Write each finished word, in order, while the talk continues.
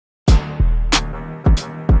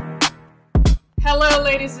Hello,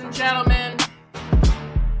 ladies and gentlemen.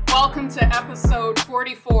 Welcome to episode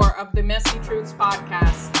 44 of the Messy Truths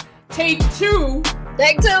podcast. Take two.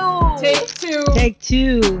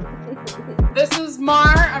 This is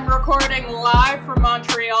Mar. I'm recording live from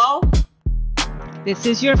Montreal. This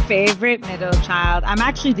is your favorite middle child. I'm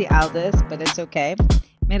actually the eldest, but it's okay.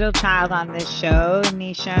 Middle child on this show,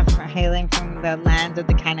 Nisha, hailing from the land of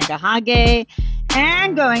the Kanagahage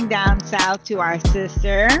and going down south to our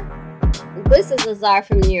sister. This is Azar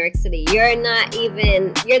from New York City. You're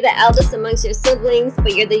the eldest amongst your siblings,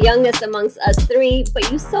 but you're the youngest amongst us three,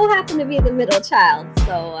 but you so happen to be the middle child.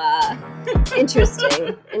 So,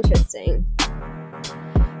 interesting.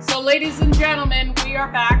 So, ladies and gentlemen, we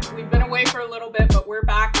are back. We've been away for a little bit, but we're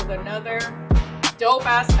back with another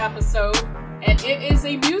dope-ass episode. And it is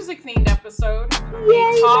a music-themed episode.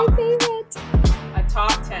 Yay, my favorite. A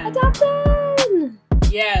top 10. A top 10!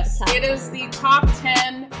 Yes, it is the top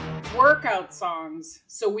 10 workout songs.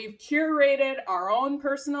 So we've curated our own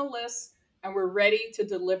personal list, and we're ready to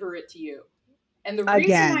deliver it to you. And the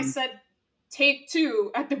reason I said take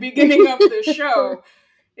two at the beginning of the show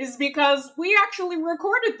is because we actually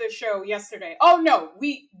recorded the show yesterday. Oh no,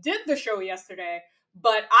 we did the show yesterday,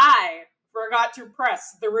 but I forgot to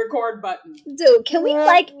press the record button. Dude, can we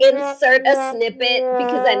insert a snippet?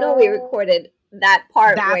 Because I know we recorded that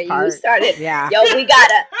part where you started. Yeah. Yo, we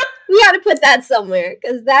gotta put that somewhere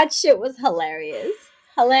because that shit was hilarious.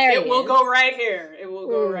 It will go right here.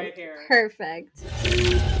 Right here. Perfect. I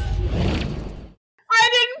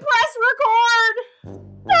didn't press record.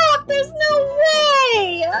 Stop! There's no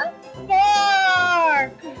way.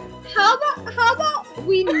 Mark. How about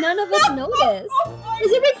we none of us notice?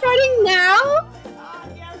 Is it recording now?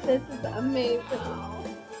 Yes. This is amazing.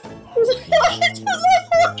 Look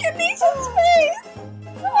at Nisha's face.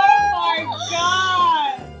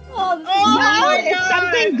 Oh my god. It's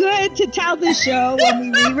something good to tell the show when we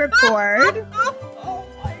re-record. Oh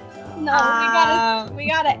my god. No, we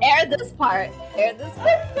gotta air this part. Air this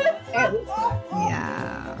part.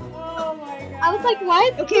 Yeah. Oh my god. I was like,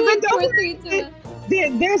 why is Okay, but don't 4, 3, 2?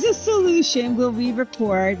 There's a solution. We'll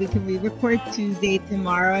re-record. We can re-record Tuesday,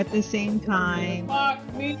 tomorrow at the same time. Fuck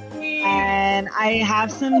me. And I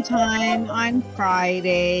have some time on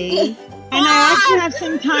Friday. And I also have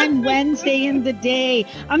some time Wednesday in the day.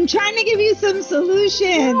 I'm trying to give you some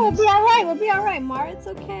solutions. No, we'll be all right, Mar. It's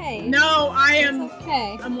okay. No, I am. It's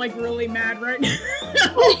okay. I'm like really mad right now. It's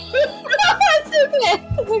okay.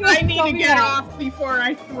 I need to get off before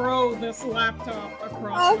I throw this laptop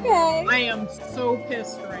across. Okay. I am so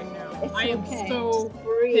pissed right now. It's I am okay. so Just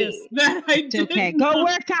breathe. pissed that I It's did okay. not. Go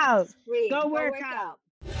work out. Go work out.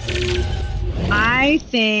 I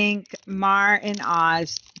think Mar and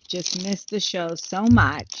Oz just missed the show so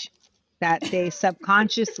much that they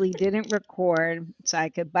subconsciously didn't record so I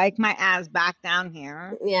could bike my ass back down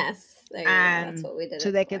here. Yes. There you go. That's what we did.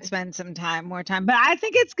 So they could spend some more time. But I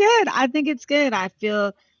think it's good. I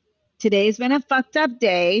feel today's been a fucked up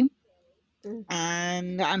day.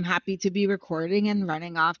 And I'm happy to be recording and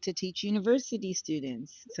running off to teach university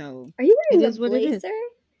students. So are you wearing the blazer?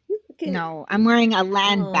 No, I'm wearing a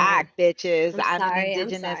land back, bitches. I'm an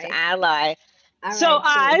indigenous ally. All so,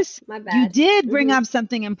 right, Oz, my bad. you did bring up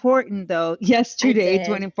something important, though, yesterday,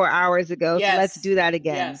 24 hours ago. Yes. So let's do that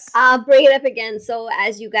again. Yes. I'll bring it up again. So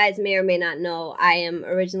as you guys may or may not know, I am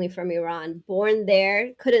originally from Iran, born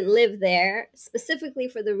there, couldn't live there, specifically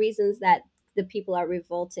for the reasons that the people are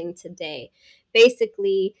revolting today.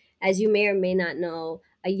 Basically, as you may or may not know,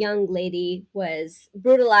 a young lady was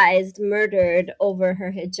brutalized, murdered over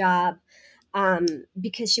her hijab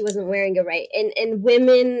because she wasn't wearing it right. And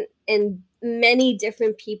women and many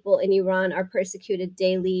different people in Iran are persecuted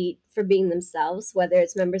daily for being themselves, whether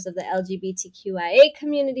it's members of the LGBTQIA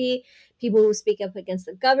community, people who speak up against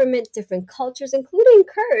the government, different cultures, including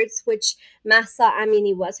Kurds, which Mahsa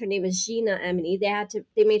Amini was. Her name is Gina Amini.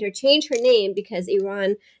 They made her change her name because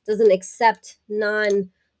Iran doesn't accept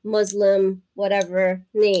non-Muslim whatever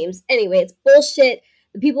names. Anyway, it's bullshit.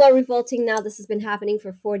 The people are revolting now. This has been happening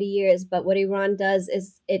for 40 years. But what Iran does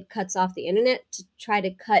is it cuts off the internet to try to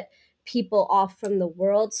cut people off from the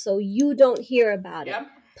world so you don't hear about it.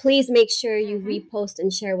 Please make sure you repost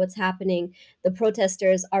and share what's happening. The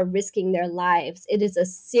protesters are risking their lives. It is a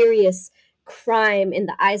serious crime in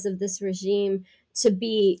the eyes of this regime to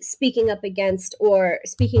be speaking up against or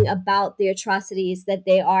speaking about the atrocities that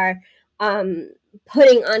they are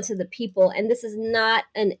putting onto the people. And this is not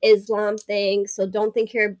an Islam thing, so don't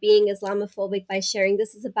think you're being Islamophobic by sharing.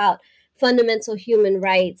 This is about fundamental human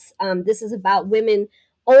rights. This is about women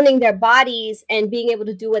owning their bodies and being able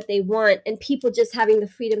to do what they want, and people just having the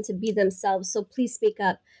freedom to be themselves. So please speak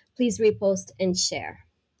up, please repost and share.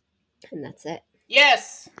 And that's it.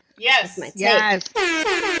 Yes. Yes. That's my take. Yes.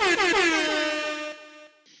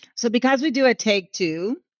 So because we do a take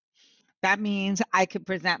 2, that means I could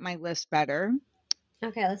present my list better.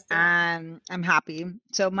 Okay, let's do it. I'm happy.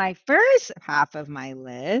 So my first half of my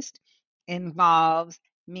list involves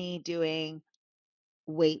me doing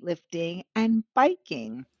weightlifting and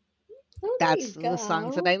biking. Oh, That's the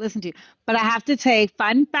songs that I listen to. But I have to say,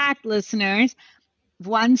 fun fact, listeners,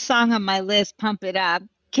 one song on my list, Pump It Up,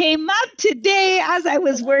 came up today as I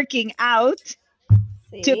was working out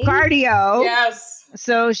to cardio. Yes.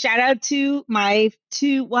 So shout out to my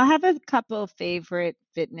two, well, I have a couple of favorite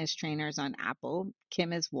fitness trainers on Apple.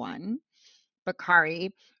 Kim is one,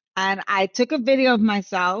 Bakari. And I took a video of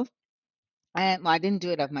myself. And well, I didn't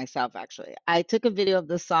do it of myself, actually. I took a video of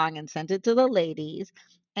the song and sent it to the ladies,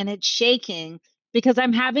 and it's shaking because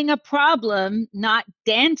I'm having a problem not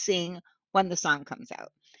dancing when the song comes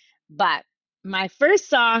out. But my first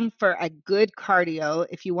song for a good cardio,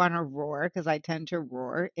 if you want to roar, because I tend to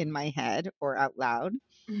roar in my head or out loud,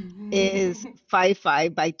 is Five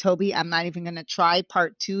Five by Toby. I'm not even going to try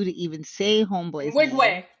part 2 to even say Homeboy's name.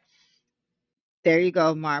 Wigway. There you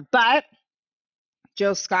go, Mar. But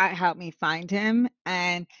Joe Scott helped me find him.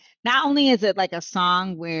 And not only is it like a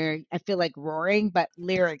song where I feel like roaring, but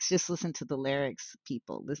lyrics, just listen to the lyrics,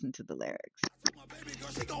 people. Listen to the lyrics.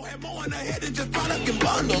 She gon' have more in her head than just product and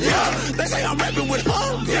bundles. Yeah. They say I'm rapping with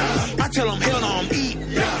hunger. Yeah. I tell them hell no, I'm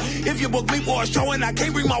eating. Yeah. If you book me for a show and I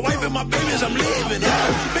can't bring my wife and my babies, I'm leaving.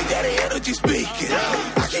 Yeah. Big Daddy energy speaking.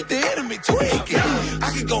 Yeah. I keep the enemy tweaking. Yeah.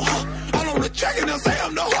 I can go all on the track and they'll say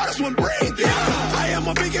I'm the hardest one breathing. Yeah. I am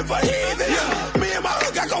a beacon for heathens. Yeah. Me and my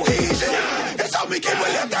hood got cohesion. Yeah. They told me keep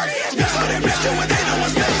with little 30 inch. So they missed it when they know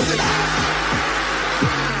what's next.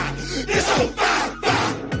 It's on fire.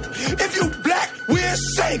 If you black, we'll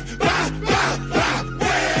sing.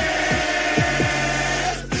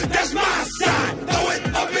 That's my sign. Throw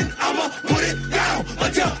it up and I'ma put it down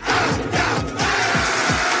until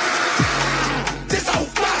this on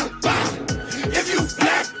fire. If you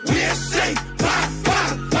black, we'll sing.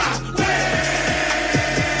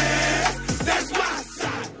 That's my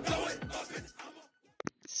sign. Throw it up and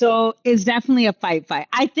So it's definitely a fight.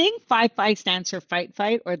 I think fight stands for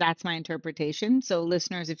fight, or that's my interpretation. So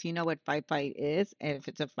listeners, if you know what fight is, and if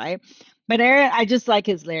it's a fight, but Eric, I just like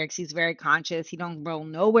his lyrics. He's very conscious. He don't roll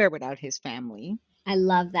nowhere without his family. I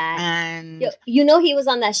love that. And you know he was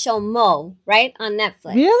on that show Mo, right, on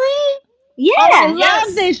Netflix. Really? Yeah. Oh, I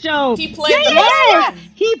love this show. He played the yeah.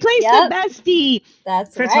 He plays the bestie.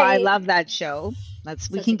 That's First of all, I love that show.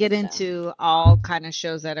 We can get into all kind of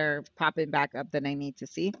shows that are popping back up that I need to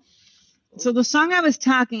see. So the song I was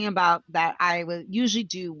talking about that I would usually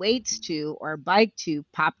do weights to or bike to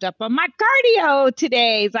popped up on my cardio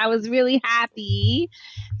today. So I was really happy.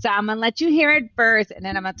 So I'm going to let you hear it first, and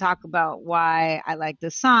then I'm going to talk about why I like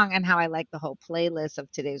this song and how I like the whole playlist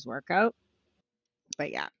of today's workout.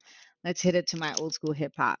 But yeah, let's hit it to my old school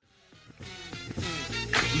hip hop.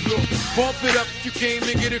 Look, bump it up, you came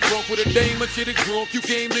to get it drunk with a dame or shit it drunk, you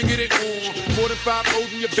came to get it on. More than 5 O's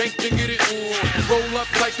in your bank to get it on. Roll up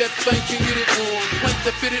like that thing can get it on. Plank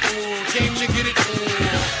to fit it on, came to get it on.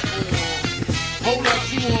 Hold up,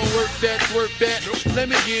 you wanna work that, twerk that. Let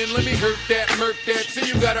me in, let me hurt that, murk that. See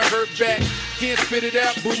you gotta hurt back, can't spit it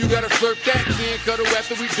out, boo, you gotta slurp that. Can't cuddle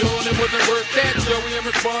after we done, it wasn't worth that. So we am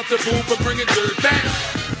responsible for bringing dirt back.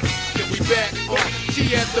 We back, she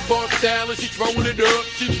at the bar style and she throwing it up.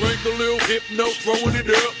 She drank a little hypno, throwing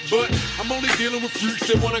it up. But I'm only dealing with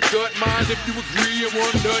freaks that wanna cut mine. If you agree and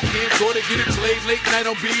one nut, can't go to get it played late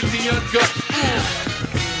night on BT Uncut.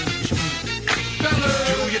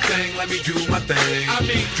 Do your thing, let me do my thing. I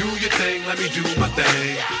mean, do your thing, let me do my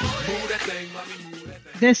thing. Move that thing, let me move that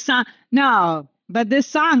thing. This song, no, but this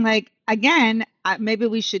song, like, again, maybe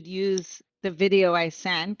we should use the video I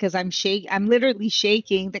sent because I'm literally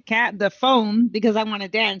shaking the phone because I want to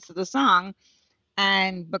dance to the song,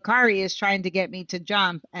 and Bakari is trying to get me to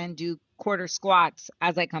jump and do quarter squats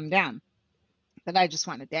as I come down, but I just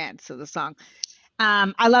want to dance to the song.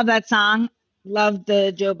 I love that song. Love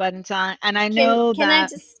the Joe Budden song, and I know Can I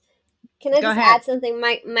just add something?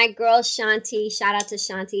 My girl Shanti, shout out to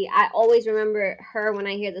Shanti. I always remember her when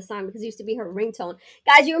I hear the song because it used to be her ringtone.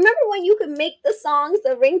 Guys, you remember when you could make the songs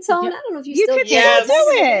the ringtone? I don't know if you still can. Yes. Do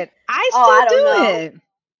it. I still do it.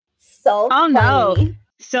 So funny. No.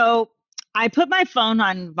 So I put my phone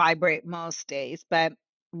on vibrate most days, but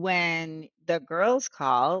when the girls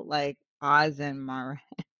call, like Oz and Mara,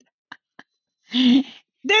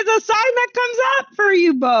 there's a song that comes up for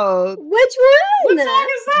you both. Which one? What song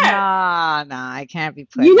is that? No, I can't be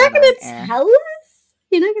putting. You're not gonna tell us?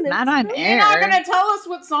 You're not on air. You're not gonna tell us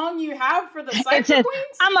what song you have for the Cypher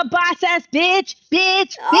Queens? I'm a boss ass bitch.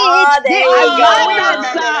 Oh, there you I go. love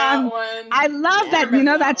that song. I love that. You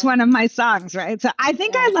know, that's one of my songs, right? So I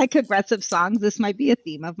think I like aggressive songs. This might be a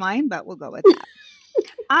theme of mine, but we'll go with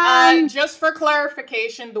that. Just for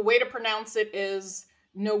clarification, the way to pronounce it is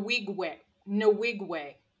Nowigwe.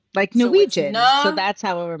 Like Norwegian. So that's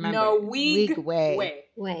how I remember. Nowigwe.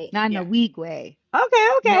 Not Nowigwe.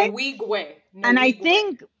 Okay. Nowigwe. And I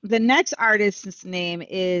think the next artist's name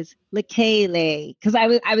is Lekele, because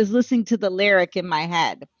I was listening to the lyric in my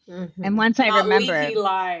head, and once I remember,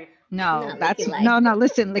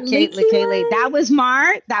 listen, Lekele, that was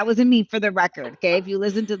Mar, that wasn't me, for the record. Okay, if you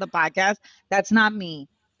listen to the podcast, that's not me.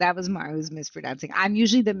 That was Mar who's mispronouncing. I'm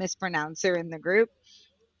usually the mispronouncer in the group,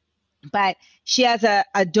 but she has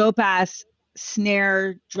a dope ass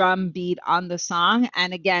snare drum beat on the song,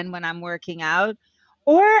 and again, when I'm working out.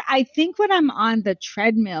 Or I think when I'm on the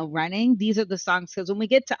treadmill running, these are the songs, because when we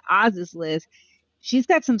get to Oz's list, she's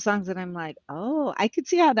got some songs that I'm like, oh, I could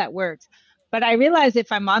see how that works. But I realize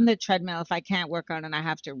if I'm on the treadmill, if I can't work out and I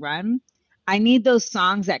have to run, I need those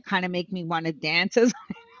songs that kind of make me want to dance as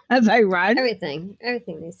I run. Everything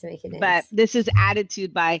needs to make you dance. But this is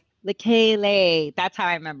Attitude by Lekele. That's how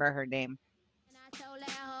I remember her name.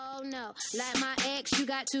 No, like my ex, you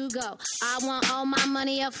got to go. I want all my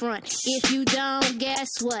money up front. If you don't,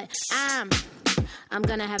 guess what? I'm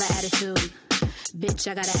gonna have an attitude. Bitch,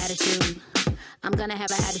 I got an attitude. I'm gonna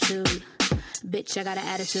have an attitude. Bitch, I got an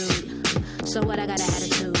attitude. So what, I got an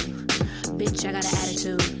attitude. Bitch, I got an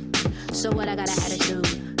attitude. So what, I got an attitude.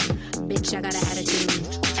 Bitch, I got an attitude.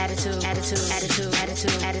 Attitude, attitude, attitude,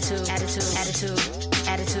 attitude, attitude, attitude, attitude,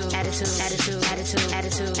 attitude, attitude, attitude, attitude,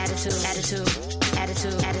 attitude, attitude, attitude.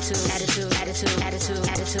 Attitude, attitude, attitude, attitude, attitude,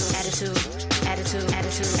 attitude, attitude,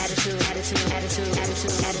 attitude, attitude, attitude, attitude,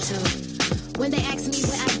 attitude, attitude. When they ask me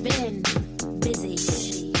where I've been, busy.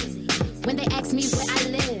 When they ask me where I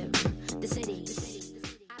live, the city.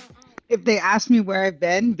 If they ask me where I've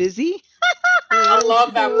been, busy. I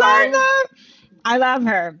love that part. I love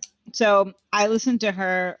her. So I listen to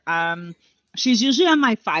her. She's usually on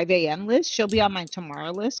my 5 a.m. list. She'll be on my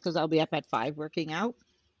tomorrow list because I'll be up at 5 working out.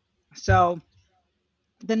 So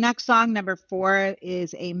the next song, number 4,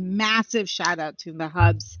 is a massive shout out to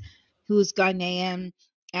Mahabs, who's Ghanaian,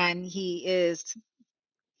 and he is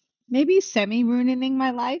maybe semi-ruining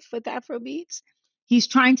my life with Afro beats. He's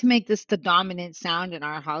trying to make this the dominant sound in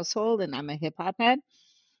our household, and I'm a hip hop head.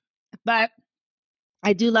 But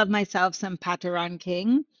I do love myself some Pataran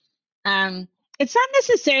King. It's not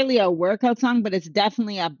necessarily a workout song, but it's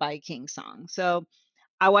definitely a biking song. So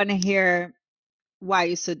I want to hear Why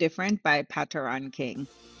You So Different by Pataran King.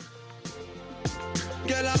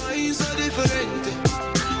 Girl, why you so different?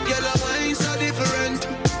 Girl, why you so different?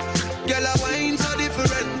 Girl, why you so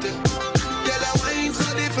different? Girl, why you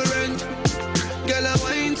so different? Girl,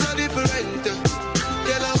 why you so different?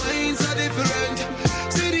 Girl, why you so different?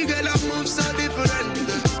 See the girl move so different.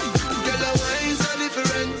 Girl, why you so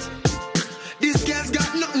different? This girl's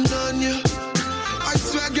got nothing on you. I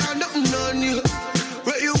swear, got nothing on you.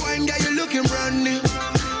 Where you wine, girl, you looking brand new.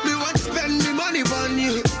 Me want to spend me money on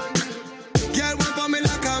you. Girl, want for me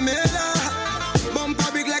like a miller.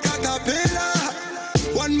 Bumper big like a caterpillar.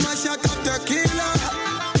 One more shot of tequila.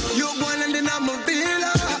 You one and then I'm a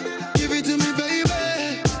villa. Give it to me,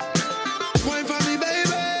 baby. Wine for me,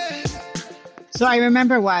 baby. So I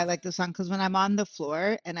remember why I like the song, because when I'm on the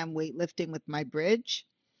floor and I'm weightlifting with my bridge,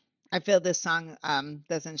 I feel this song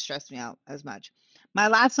doesn't stress me out as much. My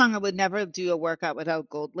last song, I would never do a workout without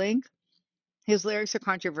GoldLink. His lyrics are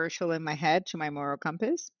controversial in my head to my moral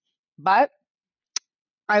compass, but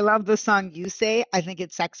I love the song You Say. I think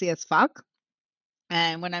it's sexy as fuck.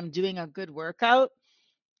 And when I'm doing a good workout,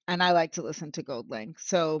 and I like to listen to GoldLink.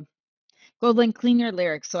 So GoldLink, clean your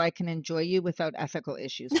lyrics so I can enjoy you without ethical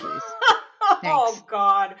issues, please. Oh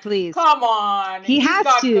God. Please. Come on. He's has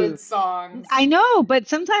got to. Good songs. I know, but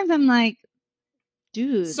sometimes I'm like,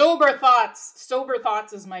 dude. Sober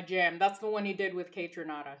Thoughts is my jam. That's the one he did with Kate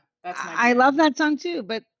Renata. That's my jam. I love that song too,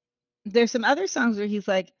 but there's some other songs where he's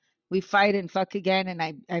like, we fight and fuck again, and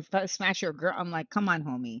I smash your girl. I'm like, come on,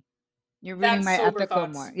 homie. You're ruining my ethical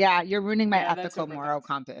moral. Yeah, you're ruining my ethical moral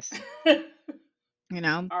compass. You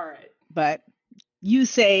know? All right. But You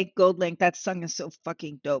Say, GoldLink, that song is so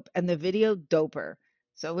fucking dope. And the video, doper.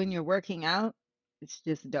 So when you're working out, it's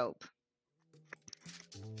just dope.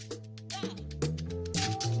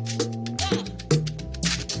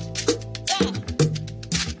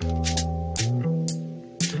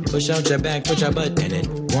 Push out your back, put your butt in it.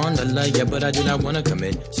 Wanna love ya, but I do not wanna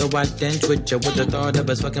commit. So I then twitch ya with the thought of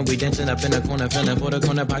us fucking. We dancing up in the corner, feeling for the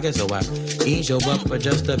corner pocket. So I ease you up for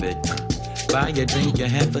just a bit. Buy your drink, you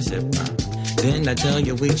have a sip. Then I tell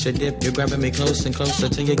you we should dip. You're grabbing me close and closer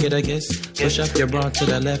till you get a kiss. Push up your bra to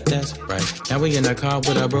the left, that's right. Now we in a car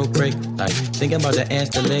with a broke brake light. Thinking about the ass,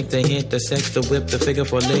 the leg, the hit, the sex, the whip, the figure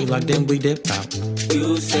for leg. Like then we dip out.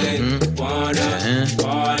 You say wanna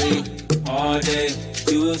party all day.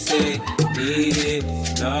 You say need it,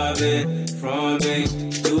 love it from me.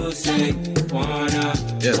 You say wanna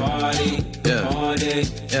party all day.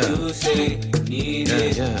 You say need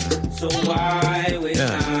it. So why waste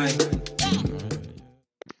time?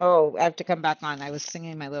 Oh, I have to come back on. I was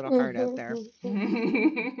singing my little heart out there.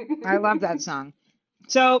 I love that song.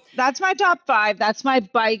 So that's my top 5. That's my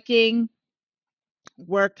biking,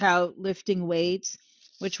 workout, lifting weights,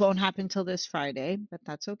 which won't happen till this Friday, but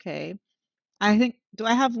that's okay. I think, do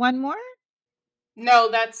I have one more? No,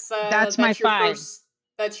 that's my your 5.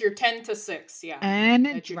 That's your 10 to 6, yeah.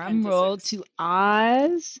 And drum roll to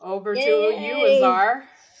Oz. Over to you, Azar.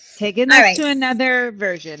 Taking us to another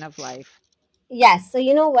version of life. Yes. So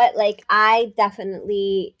you know what? Like, I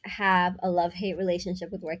definitely have a love-hate relationship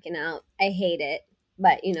with working out. I hate it,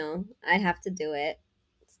 but you know, I have to do it.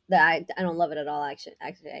 I don't love it at all. Actually,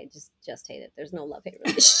 I just hate it. There's no love-hate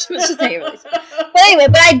relationship. It's just a hate relationship. But anyway,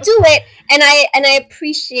 but I do it, and I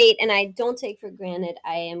appreciate, and I don't take for granted.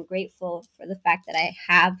 I am grateful for the fact that I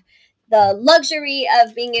have the luxury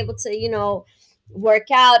of being able to, you know,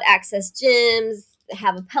 work out, access gyms,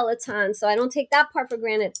 have a Peloton. So I don't take that part for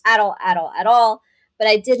granted at all. But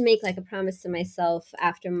I did make like a promise to myself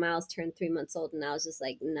after Miles turned 3 months old, and I was just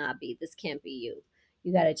like, nah, B, this can't be you.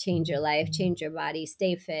 You got to change your life, change your body,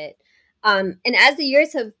 stay fit. And as the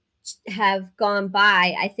years have gone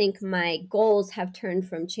by, I think my goals have turned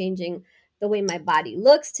from changing the way my body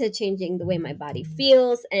looks to changing the way my body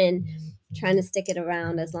feels and trying to stick it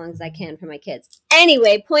around as long as I can for my kids.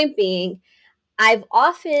 Anyway, point being, I've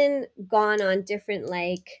often gone on different,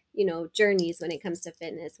 like, you know, journeys when it comes to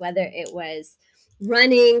fitness, whether it was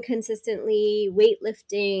running consistently,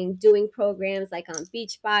 weightlifting, doing programs like on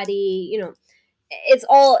Beachbody, you know, it's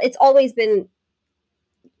always been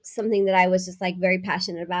something that I was just like very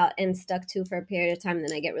passionate about and stuck to for a period of time. And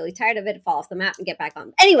then I get really tired of it, fall off the map and get back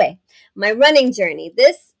on. Anyway, my running journey,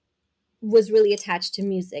 this was really attached to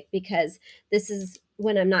music because this is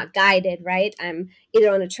when I'm not guided, right? I'm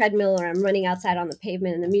either on a treadmill or I'm running outside on the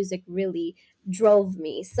pavement, and the music really drove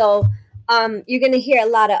me. So you're going to hear a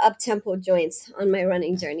lot of up-tempo joints on my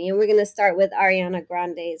running journey. And we're going to start with Ariana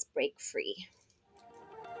Grande's Break Free.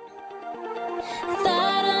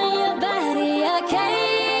 Thought on your body, I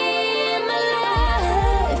came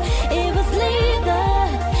alive. It was lethal,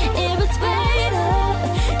 it was fatal.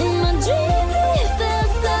 In my dreams, it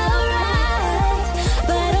felt so right.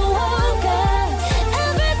 But I woke up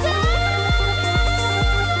every time.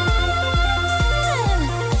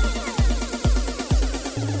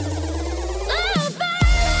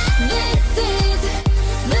 This is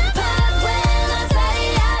the part when I say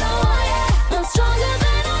I don't want you. I'm stronger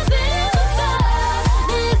than I've been before.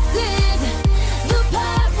 This is the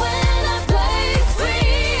part when I break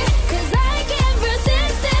free, 'cause I can't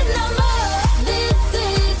resist it no more. This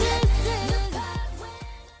is the part when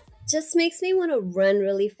Just makes me want to run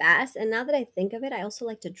really fast. And now that I think of it, I also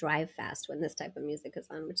like to drive fast when this type of music is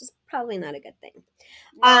on, which is probably not a good thing.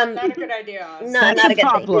 Not a good idea. No, That's not a a good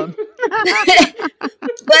problem. thing.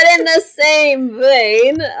 But in the same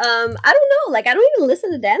vein, I don't know. Like, I don't even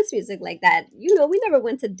listen to dance music like that. You know, we never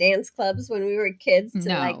went to dance clubs when we were kids to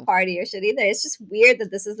like party or shit either. It's just weird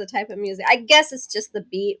that this is the type of music. I guess it's just the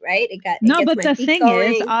beat, right? It gets but my the feet thing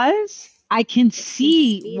going. is, Oz, I can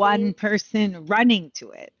see speedy. one person running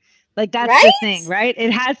to it. Like, that's Right? the thing, right?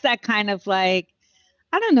 It has that kind of like,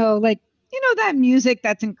 I don't know, like, you know, that music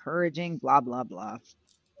that's encouraging, blah, blah, blah.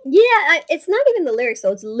 Yeah, it's not even the lyrics,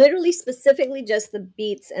 though. It's literally specifically just the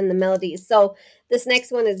beats and the melodies. So this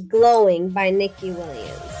next one is Glowing by Nikki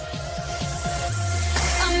Williams.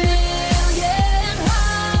 a million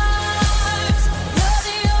hearts, you're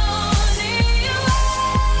the only one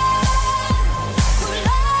who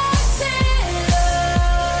lights it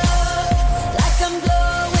up, like I'm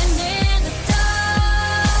glowing in the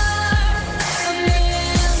dark. A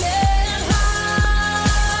million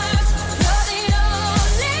hearts, you're the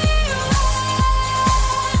only one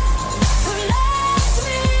who lights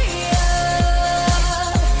me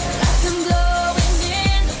up, like I'm glowing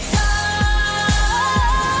in the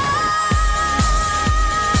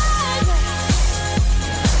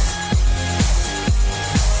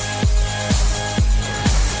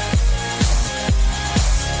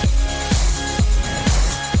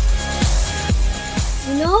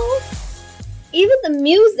of the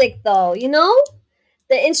music though, you know?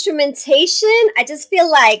 The instrumentation, I just feel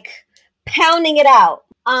like pounding it out.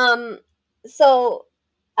 So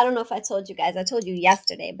I don't know if I told you guys. I told you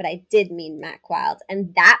yesterday, but I did meet Mack Wild.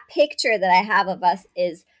 And that picture that I have of us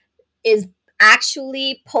is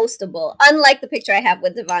actually postable, unlike the picture I have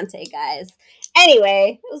with Devontae, guys.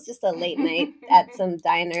 Anyway, it was just a late night at some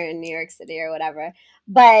diner in New York City or whatever.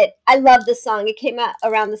 But I love this song. It came out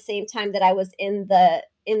around the same time that I was in the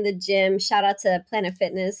gym. Shout out to Planet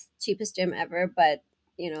Fitness, cheapest gym ever, but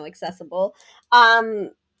accessible.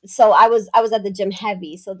 So I was at the gym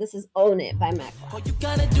heavy. So this is Own It by Mack. All you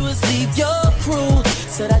gotta do is leave your crew.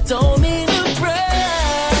 Said I don't mean to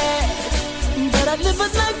brag, but I live a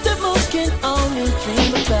life that most can only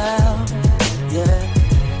dream about. Yeah.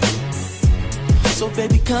 So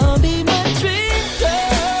baby, come be my dream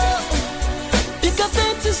girl. Pick a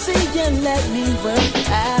fantasy and let me work it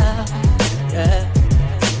out. Yeah.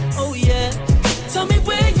 Oh yeah. Tell me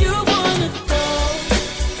where you wanna go,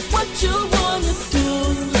 what you wanna do.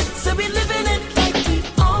 So we living it like we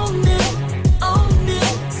own it, own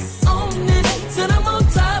it, own it. Said I'm on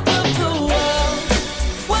top of the world.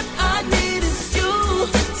 What I need is you.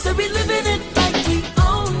 So we living it like we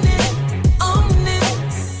own it, own it,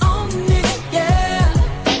 own it, yeah.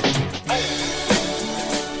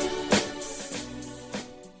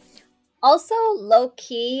 Also, low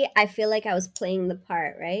key, I feel like I was playing the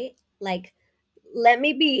part, right? Like, let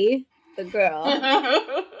me be the girl.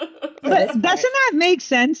 But doesn't that make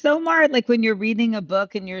sense though, Mar? Like when you're reading a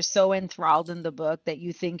book and you're so enthralled in the book that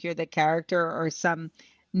you think you're the character or some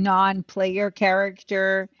non-player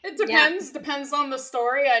character. It depends on the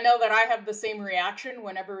story. I know that I have the same reaction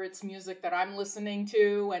whenever it's music that I'm listening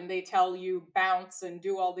to and they tell you bounce and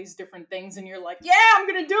do all these different things and you're like, yeah, I'm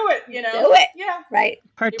gonna do it, Do it. Yeah. Right.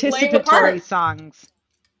 Participatory songs.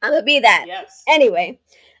 I'm gonna be that. Yes. Anyway.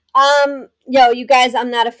 You guys, I'm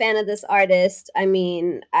not a fan of this artist. I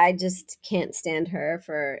mean, I just can't stand her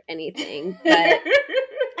for anything. But I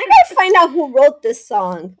gotta find out who wrote this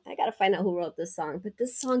song. But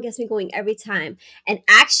this song gets me going every time. And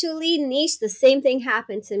actually, Niche, the same thing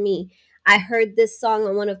happened to me. I heard this song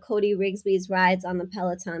on one of Cody Rigsby's rides on the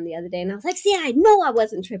Peloton the other day, and I was like, see, I know I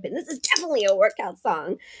wasn't tripping. This is definitely a workout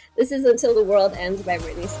song. This is Until the World Ends by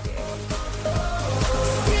Britney Spears.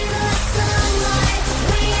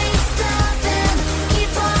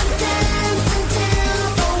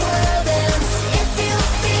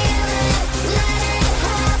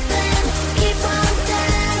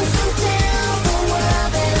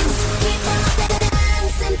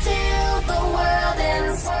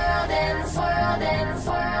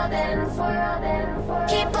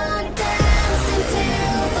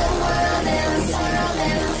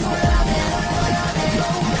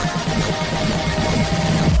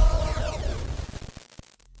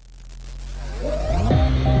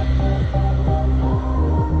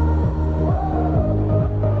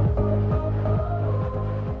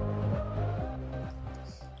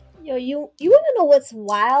 You want to know what's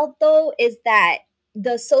wild though is that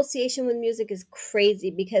the association with music is crazy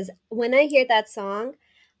because when I hear that song,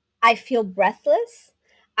 I feel breathless.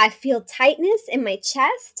 I feel tightness in my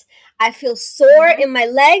chest. I feel sore in my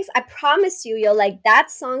legs. I promise you, like that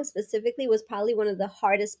song specifically was probably one of the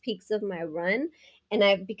hardest peaks of my run.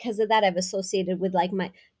 And because of that, I've associated with like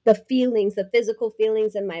the physical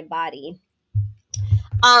feelings in my body.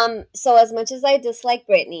 So as much as I dislike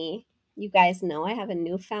Britney, you guys know I have a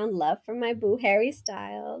newfound love for my boo Harry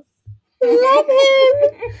Styles. Love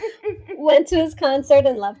him. Went to his concert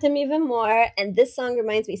and loved him even more. And this song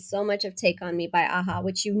reminds me so much of Take On Me by a-ha,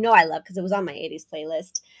 which you know I love because it was on my 80s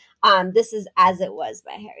playlist. This is As It Was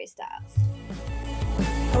by Harry Styles.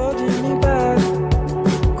 Holding me back,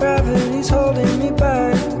 gravity's holding me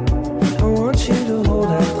back. I want you to hold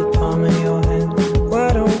out the palm of your hand.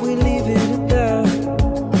 Why don't we leave it at that?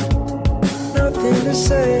 Nothing to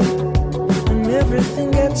say.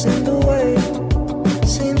 Everything gets in the way.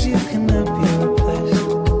 Seems you cannot be replaced,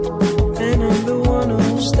 and I'm the one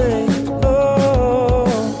who'll stay. Oh,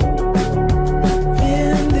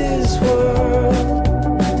 in this world,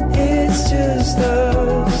 it's just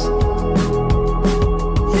us.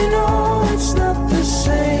 You know it's not the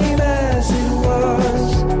same as it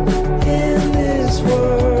was. In this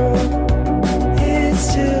world,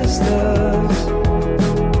 it's just us.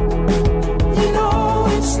 You know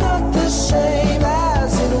it's not the same.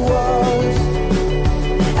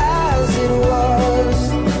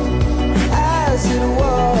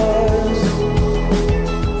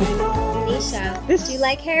 Do you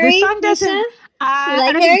like Harry? The song doesn't.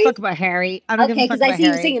 I don't give a fuck about Harry. I don't give a fuck about Harry. Okay,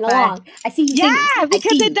 because I see you singing along. I see you singing. Yeah,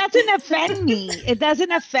 because it doesn't offend me. It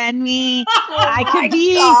doesn't offend me. I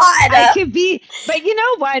could be. But you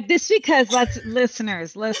know what? This because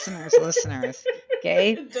listeners.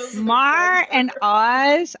 Okay, Mar and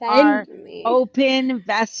Oz are open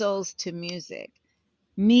vessels to music.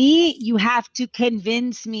 Me, you have to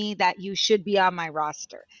convince me that you should be on my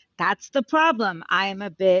roster. That's the problem. I am a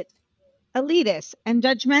bit elitist and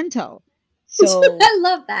judgmental. So I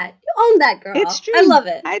love that. You own that, girl. It's true. I love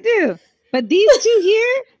it. I do. But these two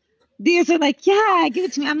here, these are like, yeah, give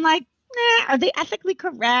it to me. I'm like, nah, are they ethically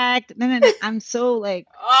correct? No. I'm so like,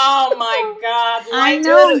 oh my God. I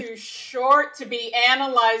know. Too short to be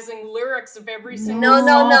analyzing lyrics of every single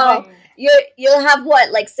song. No. You'll have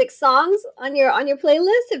what, like 6 songs on your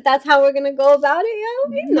playlist if that's how we're gonna go about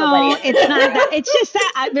it, No, it's not that. It's just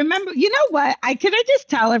that I remember. You know what? I just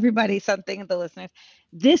tell everybody something, the listeners.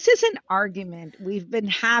 This is an argument we've been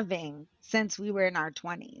having since we were in our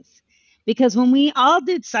 20s. Because when we all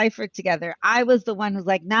did Cypher together, I was the one who's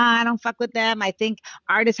like, nah, I don't fuck with them. I think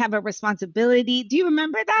artists have a responsibility. Do you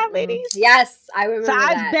remember that, ladies? Yes, I remember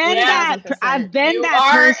that. I've been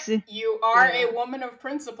that person. You are a woman of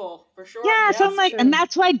principle, for sure. Yeah, so I'm like, and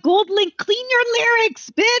that's why GoldLink, clean your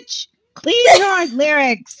lyrics, bitch. Clean your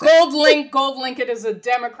lyrics. GoldLink, it is a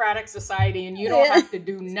democratic society, and you don't have to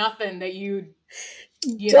do nothing that you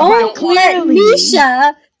don't let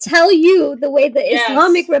Nisha tell you the way the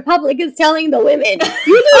Islamic Republic is telling the women.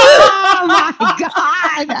 You do. Oh my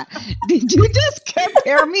God. Did you just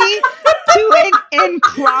compare me to an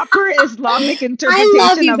improper Islamic interpretation I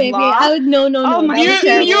love you, of baby. law? No. Oh my God.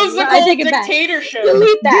 Musical dictatorship.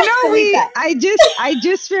 Delete that. I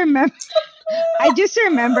just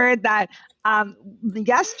remembered that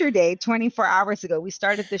yesterday, 24 hours ago, we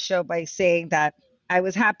started the show by saying that I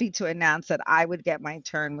was happy to announce that I would get my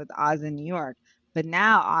turn with Oz in New York. But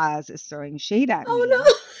now Oz is throwing shade at me. Oh, no.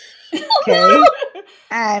 Okay.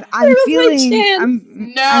 And I'm feeling.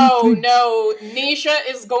 No. Nisha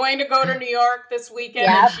is going to go to New York this weekend,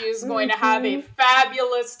 and she is going to have a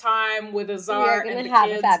fabulous time with Azar and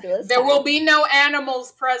the kids. There will be no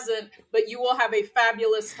animals present, but you will have a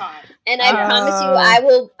fabulous time. And I promise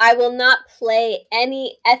you, I will not play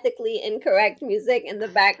any ethically incorrect music in the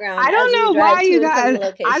background. I don't know why you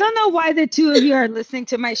guys. I don't know why the two of you are listening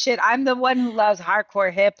to my shit. I'm the one who loves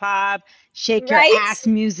hardcore hip hop, shake your ass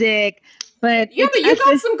music. But you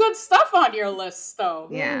got some good stuff on your list, though.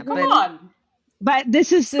 Yeah, come on. But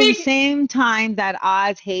this is the same time that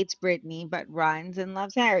Oz hates Britney, but runs and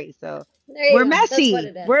loves Harry. So we're messy.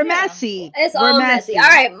 We're messy. It's all messy. All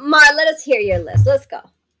right, Mar, let us hear your list. Let's go.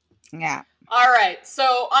 Yeah. All right.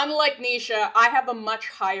 So unlike Nisha, I have a much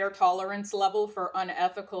higher tolerance level for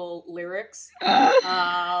unethical lyrics.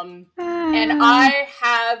 And I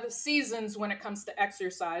have seasons when it comes to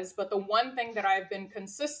exercise. But the one thing that I've been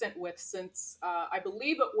consistent with since I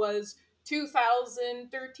believe it was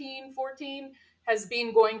 2013, 14, has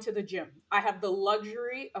been going to the gym. I have the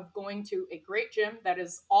luxury of going to a great gym that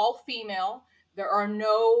is all female. There are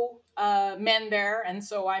no men there. And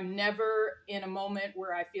so I'm never in a moment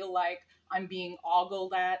where I feel like I'm being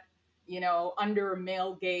ogled at, under a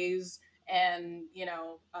male gaze and,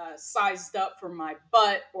 sized up for my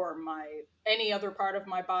butt or any other part of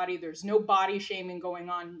my body. There's no body shaming going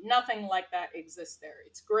on. Nothing like that exists there.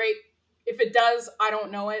 It's great. If it does, I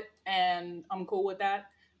don't know it, and I'm cool with that.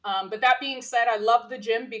 But that being said, I love the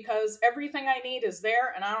gym because everything I need is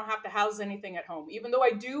there and I don't have to house anything at home, even though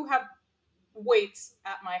I do have weights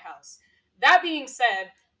at my house. That being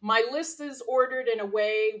said, my list is ordered in a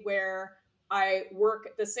way where I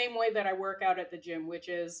work the same way that I work out at the gym, which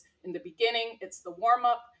is in the beginning, it's the warm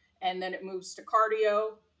up, and then it moves to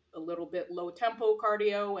cardio, a little bit low tempo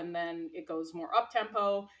cardio, and then it goes more up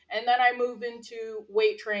tempo. And then I move into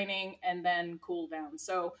weight training and then cool down.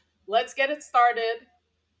 So let's get it started.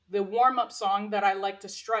 The warm up song that I like to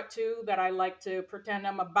strut to, that I like to pretend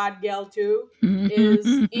I'm a bad gal to, is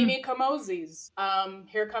Ini Kamozi's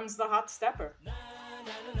Here Comes the Hot Stepper.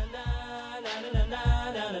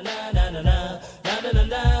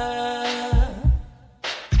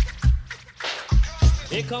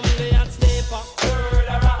 Here comes the hot stepper.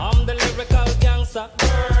 I'm the lyrical gangster.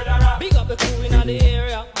 Big up the crew in the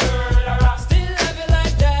area. Still have it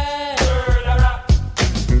like that.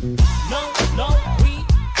 No, we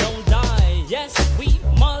don't die. Yes, we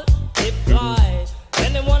multiply.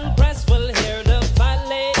 Anyone press will hear the fat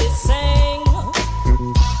lady sing.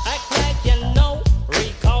 Act like you know,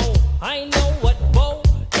 Rico. I know what Bo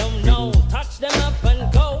don't know. Touch them up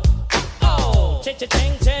and go. Oh, ching.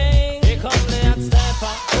 Here come the hot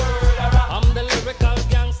stepper. I'm the lyrical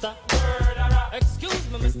gangster. Excuse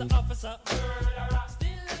me, Mr. Officer.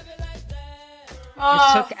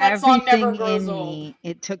 It took everything in me.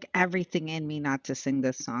 It took everything in me not to sing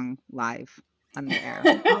this song live on the air.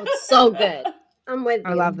 Oh, it's so good. I'm with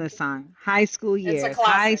you. I love this song. High school years.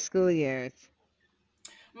 High school years.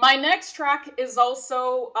 My next track is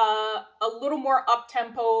also a little more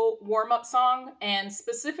up-tempo warm-up song, and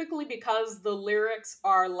specifically because the lyrics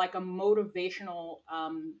are like a motivational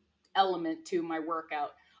element to my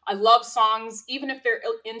workout. I love songs, even if they're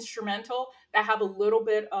instrumental, that have a little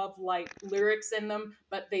bit of like lyrics in them,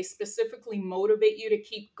 but they specifically motivate you to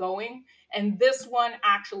keep going. And this one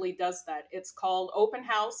actually does that. It's called Open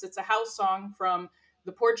House. It's a house song from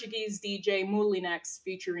the Portuguese DJ Moulinex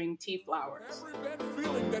featuring T Flowers. Every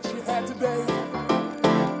feeling that you had today.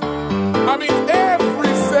 I mean,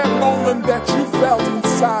 every sad moment that you felt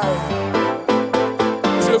inside.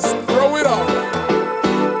 Just throw it off.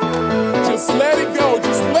 Just let it go.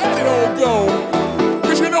 Just let it all go.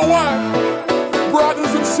 Because you know what?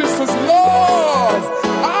 Brothers and sisters, love.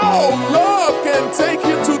 Oh, love can take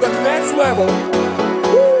you to the next level.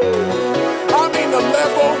 Woo. I mean, the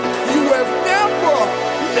level you have never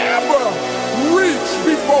reached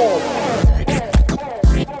before.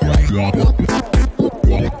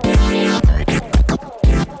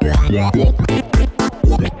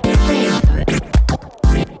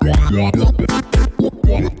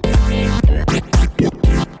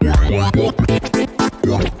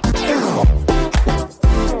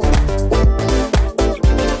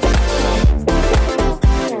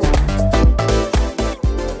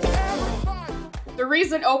 The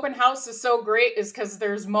reason Open House is so great is because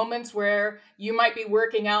there's moments where you might be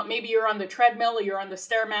working out. Maybe you're on the treadmill or you're on the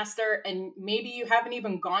Stairmaster, and maybe you haven't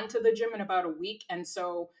even gone to the gym in about a week. And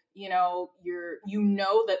so, you know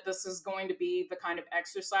that this is going to be the kind of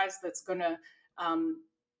exercise that's going to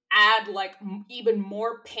add like even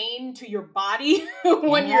more pain to your body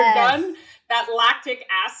when you're done. That lactic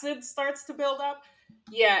acid starts to build up.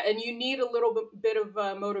 Yeah, and you need a little bit of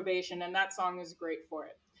motivation, and that song is great for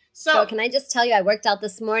it. So can I just tell you, I worked out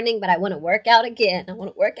this morning, but I want to work out again.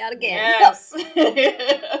 Yes.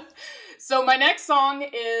 So my next song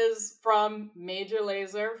is from Major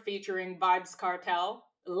Lazer featuring Vybz Kartel,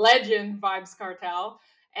 legend Vybz Kartel.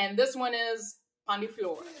 And this one is Pon de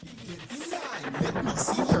Floor. Let me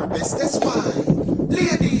see your best, that's why.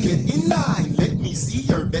 Lady, get in line. Let me see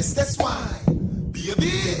your best, that's why.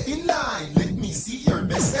 Baby, get in line. Let me see your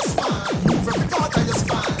best, that's why. Move every part of your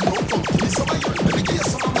spine. Don't come give me some of your, let me give you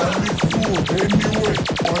some of mine. On the floor, anyway.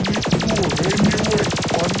 On the floor, anyway.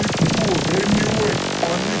 On the floor, anyway.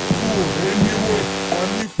 On the floor, anyway. On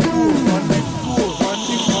the floor, on the floor.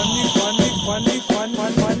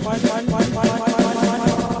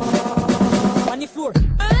 On the floor.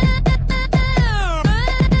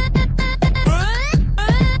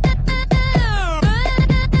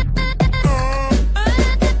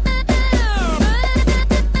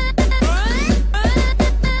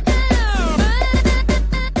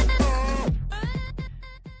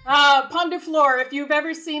 Pon de Floor, if you've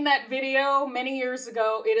ever seen that video many years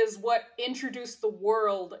ago, it is what introduced the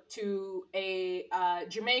world to a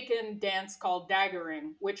Jamaican dance called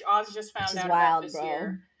daggering, which Oz just found out about this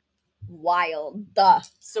year. Wild.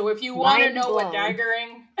 So if you want to know what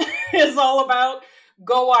daggering is all about,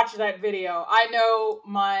 go watch that video. I know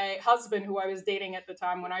my husband, who I was dating at the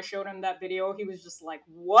time, when I showed him that video, he was just like,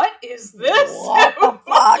 what is this? What the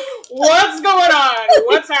fuck? What's going on?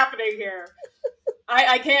 What's happening here?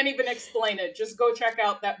 I can't even explain it. Just go check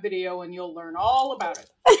out that video and you'll learn all about it.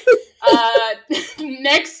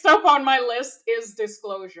 Next up on my list is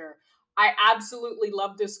Disclosure. I absolutely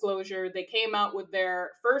love Disclosure. They came out with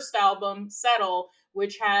their first album, Settle,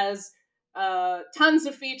 which has tons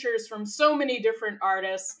of features from so many different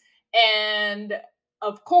artists. And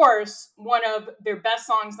of course, one of their best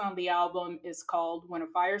songs on the album is called When a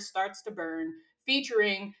Fire Starts to Burn,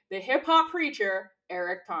 featuring the hip-hop preacher,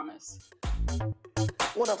 Eric Thomas.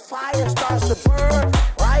 When a fire starts to burn,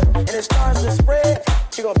 right, and it starts to spread,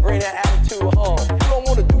 she gonna bring that attitude home. You don't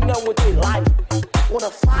wanna do nothing with their life. When a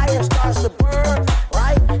fire starts to burn,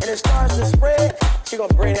 right, and it starts to spread, she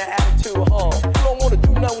gonna bring that attitude home. You don't wanna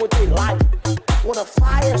do nothing with their life. When a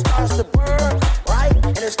fire starts to burn, right,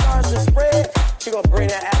 and it starts to spread, she gonna bring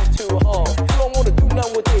that attitude home. You don't wanna do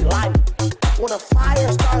nothing with their life. When a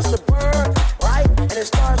fire starts to burn, right, and it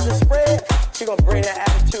starts to spread, she gonna bring that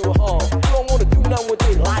attitude home. You don't wanna do nothing with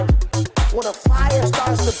their life. When a fire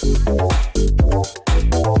starts to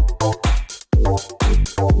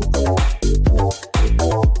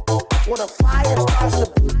when a fire starts to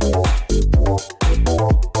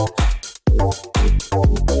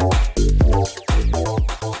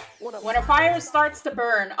When a Fire Starts to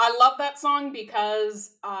Burn. I love that song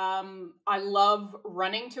because I love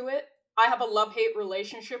running to it. I have a love-hate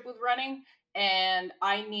relationship with running, and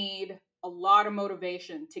I need a lot of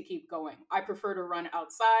motivation to keep going. I prefer to run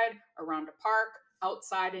outside, around a park,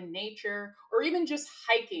 outside in nature, or even just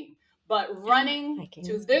hiking. But running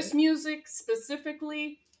to this music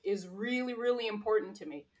specifically is really, really important to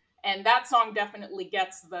me. And that song definitely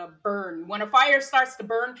gets the burn. When a fire starts to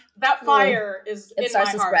burn, that fire is in my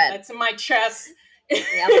heart. That's in my chest. Yep.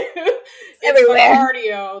 It's everywhere.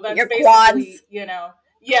 Cardio. That's your quads.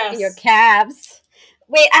 Yes. Your calves.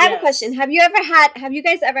 Wait, I have a question. Have you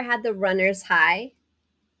guys ever had the runner's high?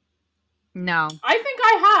 No. I think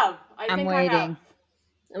I have. I'm waiting.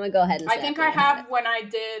 I'm gonna go ahead and say I think I have when I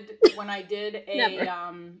did a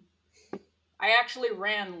I actually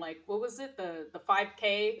ran what was it? The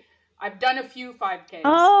 5K. I've done a few 5Ks.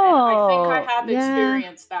 Oh, and I think I have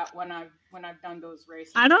experienced that when I've done those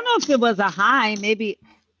races. I don't know if it was a high. Maybe.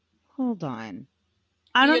 Hold on.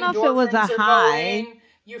 I don't know if it was a high.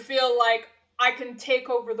 You feel like I can take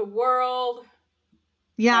over the world.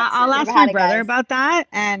 Yeah, I'll ask my brother about that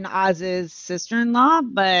and Oz's sister-in-law,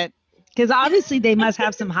 but because obviously they must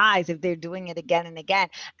have some highs if they're doing it again and again,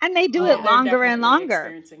 and they do it longer and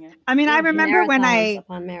longer. I mean, I remember when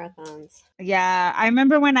marathons. Yeah, I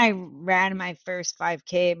remember when I ran my first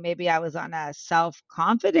 5K. Maybe I was on a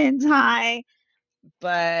self-confidence high,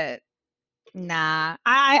 but nah.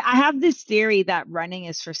 I have this theory that running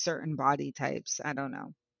is for certain body types. I don't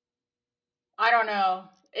know.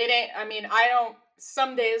 It ain't. I mean,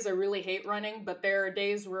 some days I really hate running, but there are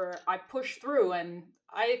days where I push through and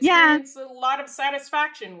I experience a lot of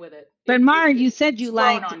satisfaction with it. But Mar, you said you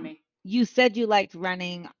liked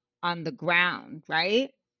running on the ground,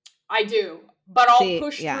 right? I do, but I'll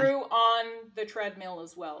push through on the treadmill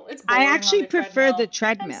as well. I actually prefer the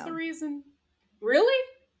treadmill. That's the reason. Really?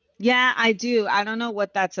 Yeah, I do. I don't know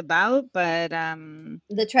what that's about, but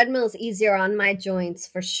the treadmill is easier on my joints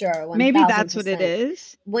for sure. 1000%. Maybe that's what it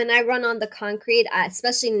is. When I run on the concrete,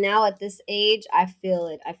 especially now at this age, I feel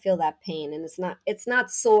it. I feel that pain, and it's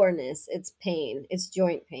not soreness, it's pain. It's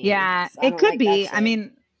joint pain. Yeah, so it could be. I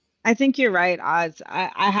mean, I think you're right, Oz.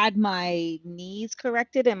 I had my knees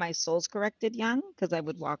corrected and my soles corrected young because I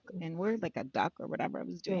would walk inward like a duck or whatever I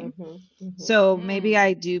was doing. So maybe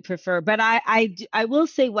I do prefer. But I will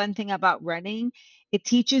say one thing about running. It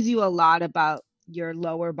teaches you a lot about your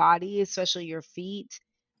lower body, especially your feet,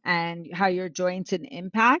 and how your joints and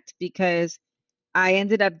impact. Because I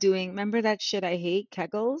ended up doing, remember that shit I hate,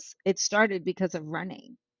 Kegels? It started because of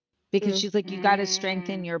running. Because she's like, you got to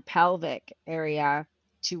strengthen your pelvic area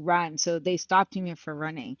to run, so they stopped me for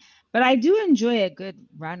running. But I do enjoy a good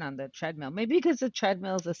run on the treadmill, maybe because the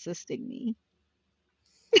treadmill is assisting me.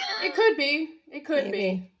 It could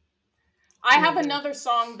be. I have another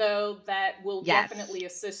song though that will definitely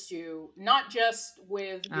assist you, not just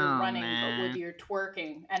with your running, but with your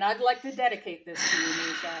twerking, and I'd like to dedicate this to you,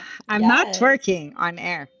 Nisha. I'm not twerking on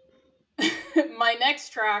air. My next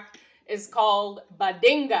track is called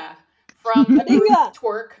Badinga from Badinga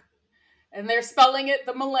Twerk. And they're spelling it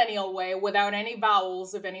the millennial way without any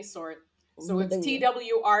vowels of any sort. So it's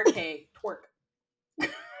TWRK, twerk.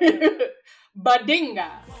 Badinga.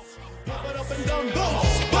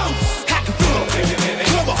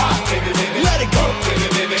 Let it go.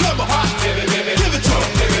 Come on. Give it to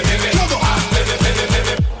him. Come on.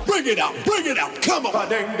 Bring it out. Come on.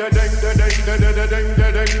 Ding da ding da ding da da ding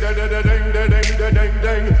da ding da da ding da ding da ding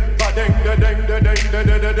ding. Ba ding da ding da ding da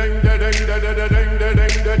da ding da ding da da ding da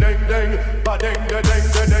ding da ding ding. Ba ding da ding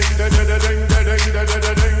da ding da da ding da ding da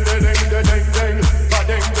da ding da ding da ding ding. Ba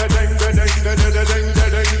ding da ding da ding da da ding da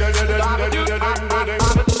ding da da ding da ding.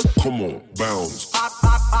 Come on, bounce. I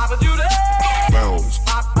do that. Bounce. I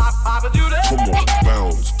do that. Come on,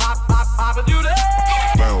 bounce. I do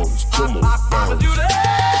that. Bounce. Come on, bounce.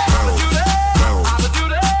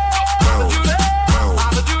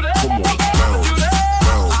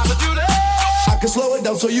 Slow it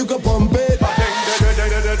down so you can pump it.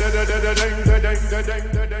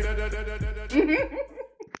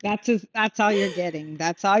 That's all you're getting.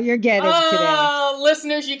 That's all you're getting today.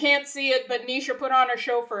 Listeners, you can't see it, but Nisha put on a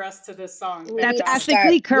show for us to this song. That's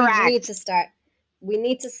ethically correct. We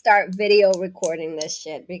need to start video recording this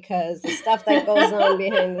shit because the stuff that goes on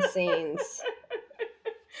behind the scenes.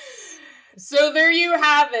 So there you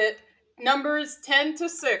have it. Numbers 10 to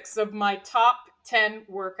 6 of my top 10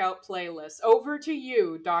 workout playlist. Over to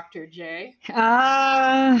you, Dr. J.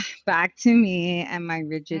 Back to me and my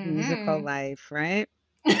rigid musical life, right?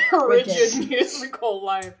 Rigid musical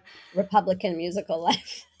life. Republican musical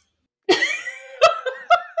life.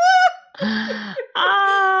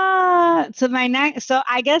 So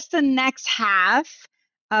I guess the next half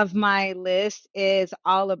of my list is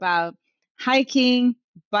all about hiking,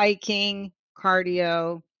 biking,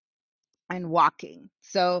 cardio, and walking.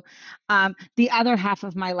 So the other half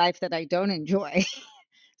of my life that I don't enjoy.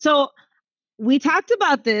 So we talked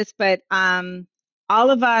about this, but all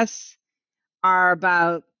of us are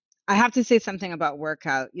about, I have to say something about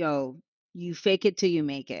workout. You fake it till you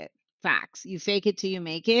make it. Facts. You fake it till you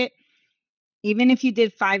make it. Even if you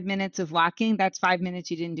did 5 minutes of walking, that's 5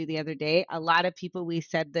 minutes you didn't do the other day. A lot of people, we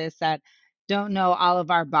said this, that don't know all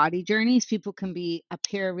of our body journeys. People can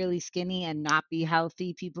appear really skinny and not be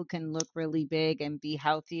healthy. People can look really big and be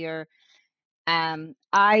healthier.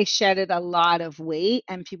 I shedded a lot of weight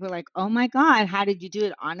and people are like, oh my God, how did you do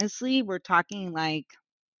it? Honestly, we're talking like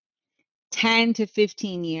 10 to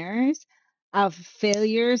 15 years of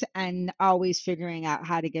failures and always figuring out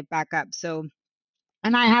how to get back up. So,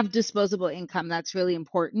 and I have disposable income. That's really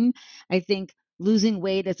important. I think losing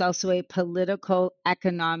weight is also a political,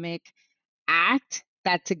 economic act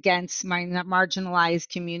that's against marginalized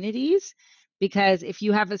communities, because if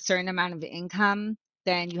you have a certain amount of income,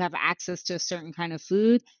 then you have access to a certain kind of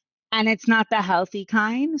food, and it's not the healthy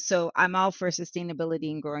kind. So I'm all for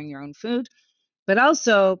sustainability and growing your own food, but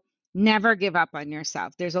also never give up on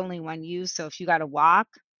yourself. There's only one you. So if you got to walk,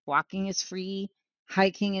 walking is free,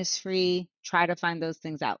 hiking is free. Try to find those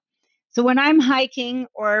things out. So when I'm hiking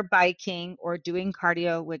or biking or doing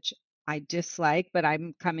cardio, which I dislike, but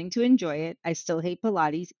I'm coming to enjoy it. I still hate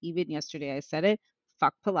Pilates. Even yesterday I said it.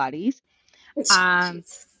 Fuck Pilates.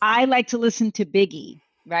 I like to listen to Biggie,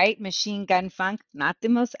 right? Machine Gun Funk. Not the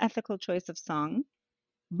most ethical choice of song,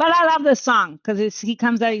 but I love the song because he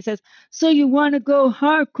comes out, he says, so you want to go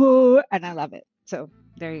hardcore? And I love it. So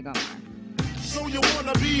there you go. So you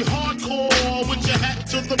want to be hardcore with your hat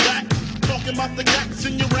to the back, talking about the gaps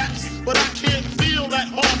in your raps, but I can't feel that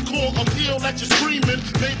hardcore appeal that you're screaming.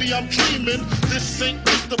 Maybe I'm dreaming. This ain't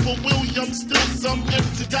Christopher Williams, still some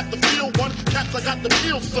MC got the feel one, Caps I got the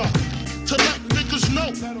feel some. To let niggas know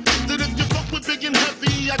that if you fuck with big and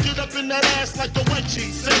heavy, I get up in that ass like a wedgie.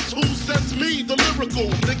 Says who? Says me, the lyrical.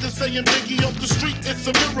 Niggas saying Biggie off the street, it's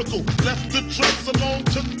a miracle. Left the drugs alone,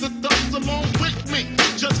 took the thugs along with me.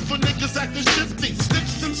 Just for niggas acting shifty.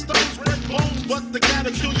 Sticks and stones, break bones, but they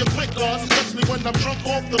gotta kill you quicker. Especially when I'm drunk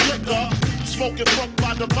off the liquor. Smoking funk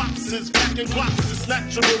by the boxes, packing blocks. It's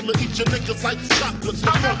natural to eat your niggas like chocolates.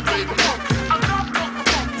 The funk, baby.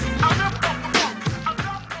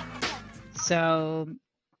 So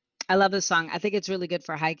I love this song. I think it's really good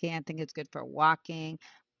for hiking. I think it's good for walking.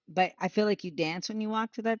 But I feel like you dance when you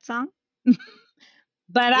walk to that song.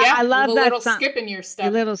 But yeah, I love that little song. Skip in your step. A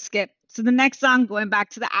little skip. So the next song, going back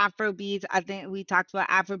to the Afro beats, I think we talked about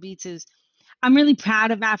Afro beats. I'm really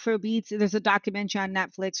proud of Afro beats. There's a documentary on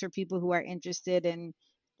Netflix for people who are interested in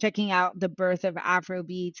checking out the birth of Afro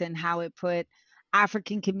beats and how it put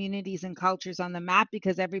African communities and cultures on the map,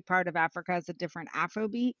 because every part of Africa has a different Afro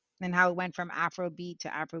beat, and how it went from Afrobeat to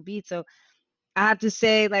Afrobeat. So I have to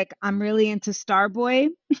say, like, I'm really into Starboy.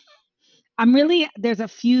 There's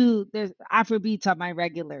Afrobeats on my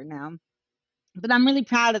regular now, but I'm really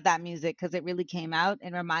proud of that music because it really came out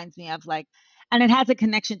and reminds me of and it has a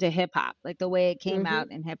connection to hip hop, like the way it came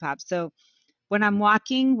out in hip hop. So when I'm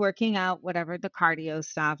walking, working out, whatever, the cardio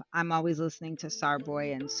stuff, I'm always listening to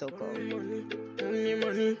Starboy and Soko.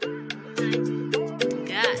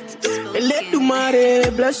 Let do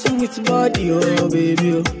mare bless you with body, oh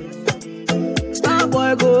baby. Oh.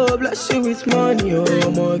 Starboy go bless you with money,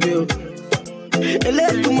 oh my girl.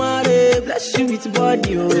 Let do mare bless you with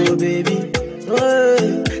body, oh baby.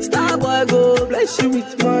 Oh, Starboy go bless you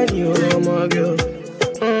with money, oh my girl.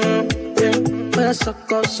 Yeah,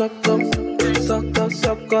 suck up, suck up, suck up,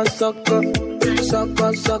 suck up, suck up, suck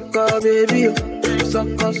up, suck up, baby.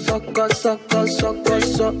 Suck up, suck up, suck up, suck up,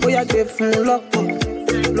 suck up. Oh yeah, give me lock up.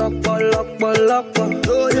 Lock up,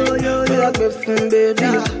 yo, I get from baby.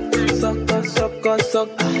 Suck.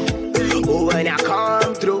 Oh, when I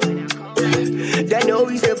come through, they know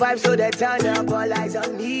we survive, so they turn up all eyes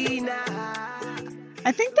on me now.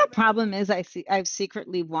 I think the problem is I've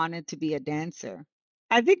secretly wanted to be a dancer.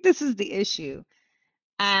 I think this is the issue,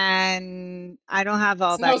 and I don't have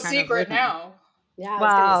all that. No secret now. Yeah, I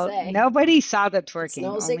was gonna say. Nobody saw the twerking. It's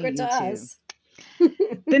no secret to us.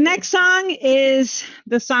 The next song is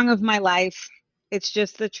the song of my life. It's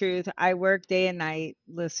just the truth. I work day and night,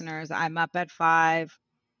 listeners. I'm up at 5.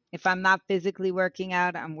 If I'm not physically working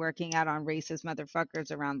out, I'm working out on racist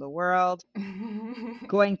motherfuckers around the world.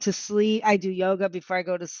 Going to sleep. I do yoga before I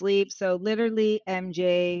go to sleep. So literally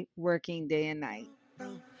MJ working day and night.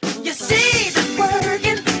 You see the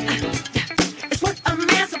working is what a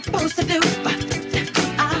man's supposed to do.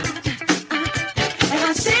 And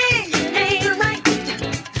I say you ain't right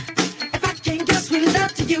if I can't just be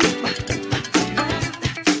love to you.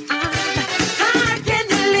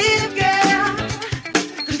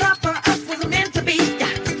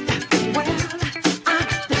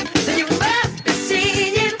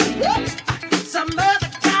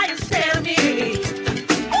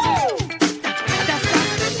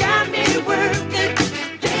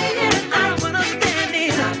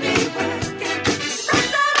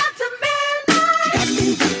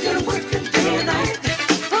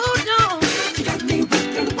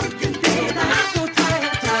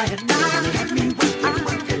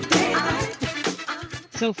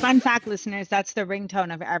 So fun fact, listeners, that's the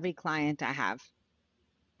ringtone of every client I have.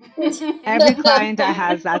 Every client I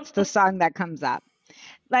have, that's the song that comes up.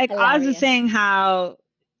 Like Oz is saying how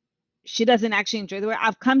she doesn't actually enjoy the work.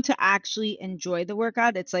 I've come to actually enjoy the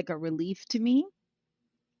workout. It's like a relief to me.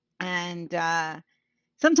 And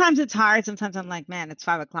sometimes it's hard. Sometimes I'm like, man, it's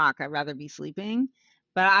 5 o'clock. I'd rather be sleeping.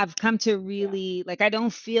 But I've come to really, like, I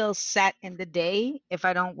don't feel set in the day if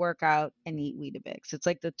I don't work out and eat Weetabix. It's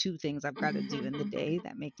like the two things I've got to do in the day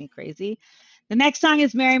that make me crazy. The next song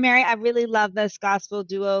is Mary Mary. I really love this gospel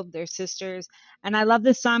duo. They're sisters. And I love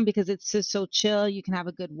this song because it's just so chill. You can have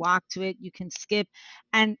a good walk to it. You can skip.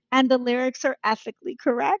 And the lyrics are ethically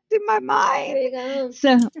correct in my mind. There you go.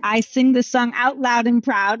 So I sing this song out loud and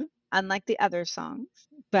proud, unlike the other songs.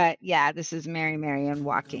 But yeah, this is Mary Mary and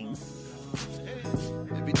Walking.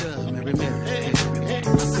 Every dub, Mary Mary. Hey,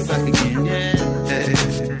 come back again, yeah. Hey.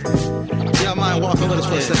 Y'all mind walking with us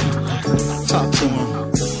for a second? Talk to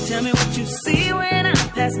him. Tell me what you see when I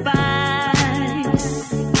pass by.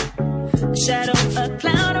 Shadow, a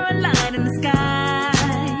cloud, or a light in the sky.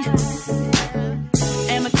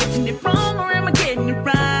 Am I getting it wrong or am I getting it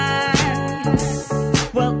right?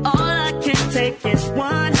 Well, all I can take is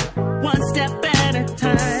one step at a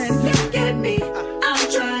time. Look at me,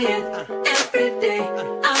 I'm trying every day.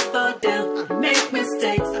 I fall down, make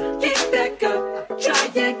mistakes, get back up, try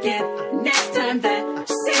again. Next time that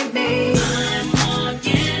you see me, I'm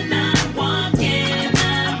walking, I'm walking,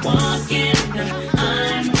 I'm walking.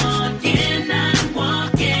 I'm walking, I'm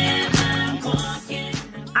walking, I'm walking.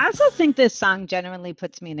 I also think this song genuinely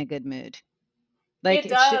puts me in a good mood. Like it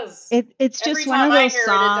does. It's just Every one of time I those hear it, it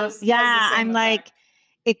songs. does Yeah, the same I'm effect. like,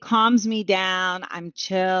 it calms me down. I'm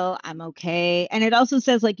chill. I'm okay. And it also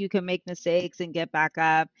says like you can make mistakes and get back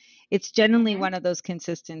up. It's generally one of those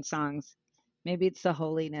consistent songs. Maybe it's the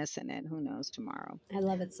holiness in it. Who knows tomorrow? I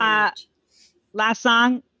love it so much. Last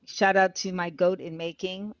song, shout out to my goat in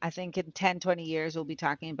making. I think in 10, 20 years, we'll be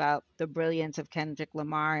talking about the brilliance of Kendrick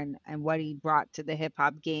Lamar and what he brought to the hip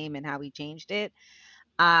hop game and how he changed it.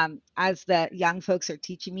 As the young folks are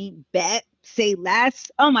teaching me, bet, say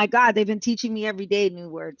less. Oh my God, they've been teaching me every day new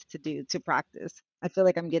words to practice. I feel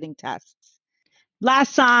like I'm getting tests.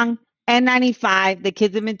 Last song, N95. The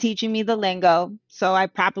kids have been teaching me the lingo. So I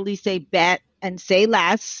properly say bet and say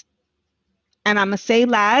less. And I'm going to say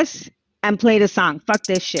less and play the song. Fuck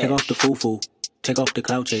this shit. Take off the foo-foo. Take off the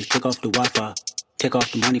cloud chase. Take off the Wi-Fi. Take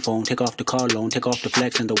off the money phone. Take off the car loan. Take off the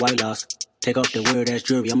flex and the white loss. Take off the weird ass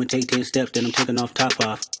jewelry. I'ma take 10 steps, then I'm taking off top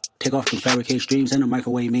off. Take off the fabricated streams and the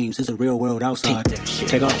microwave memes. It's a real world outside.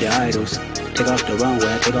 Take off your idols. Take off the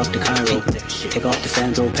runway. Take off the Cairo. Take off the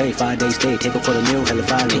Sandro Pay. 5-day stay. Take a $250,000. Hella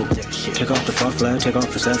follow. Take off the fuck flag. Take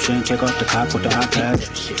off perception. Take off the cop with the iPad.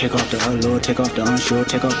 Take off the allure. Take off the unsure.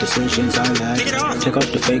 Take off decisions I lack. Take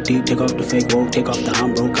off the fake deep. Take off the fake woke. Take off the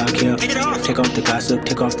I'm broke. I care. Take off the gossip.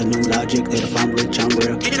 Take off the new logic. That if I'm rich, I'm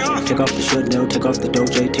real. Take off the should know. Take off the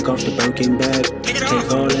Doja. Take off the Birkin bag.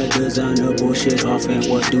 Take all that designer bullshit off and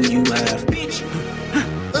what do you have?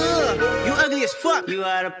 You ugly as fuck. You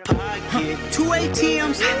out of pocket. 2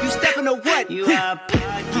 ATMs. You stepping to what? You out of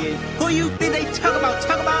pocket. Who you think they talk about?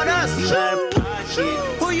 Talk about us. You out of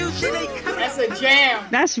pocket. Who you think they come? That's a jam.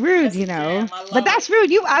 That's rude, you know. But that's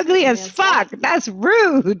rude. You ugly as fuck. That's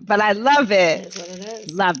rude. But I love it. That's what it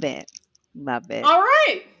is. Love it. Love it. All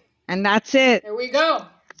right. And that's it. There we go.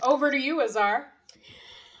 Over to you, Azar.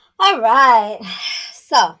 All right.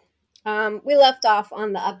 So, we left off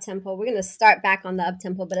on the up-tempo. We're going to start back on the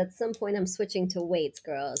up-tempo, but at some point I'm switching to weights,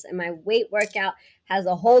 girls. And my weight workout has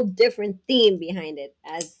a whole different theme behind it,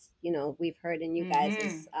 as, you know, we've heard in you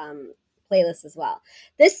guys' playlist as well.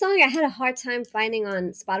 This song I had a hard time finding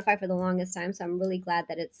on Spotify for the longest time, so I'm really glad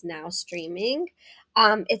that it's now streaming.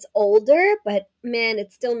 It's older, but man,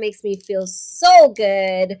 it still makes me feel so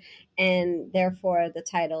good. And therefore, the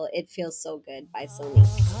title, It Feels So Good by Sonique.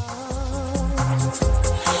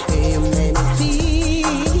 You made me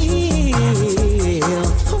feel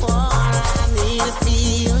what I need to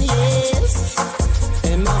feel, yes.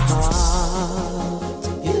 In my heart,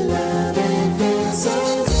 your love and it feels so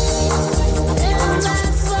good. And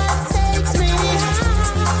that's what takes me high.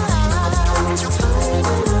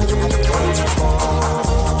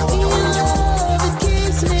 Your love, it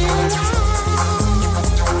keeps me alive.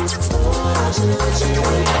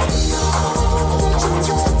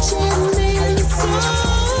 Touching me so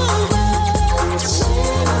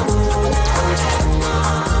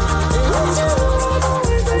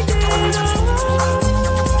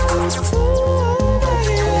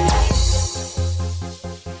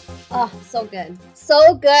Oh, so good.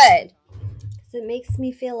 So good. Because it makes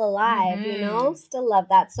me feel alive, you know? Still love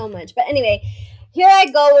that so much. But anyway, here I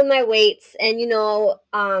go with my weights, and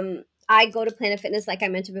I go to Planet Fitness like I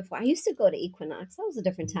mentioned before. I used to go to Equinox. That was a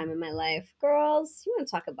different time in my life. Girls, you want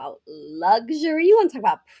to talk about luxury? You want to talk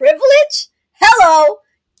about privilege? Hello!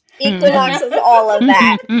 Equinox is all of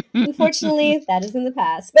that. Unfortunately, that is in the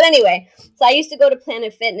past. But anyway, so I used to go to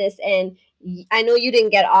Planet Fitness, and I know you didn't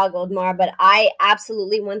get ogled, Mar, but I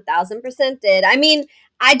absolutely 1000% did. I mean,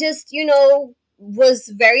 I just, was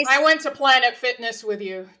very... I went to Planet Fitness with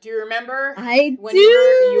you. Do you remember? I when do.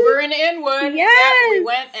 You were in Inwood. Yes. Yep, we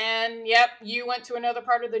went, and you went to another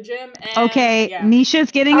part of the gym. And, okay, Nisha's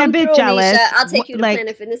getting a bit jealous. Nisha. I'll take you to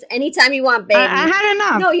Planet Fitness anytime you want, baby. I had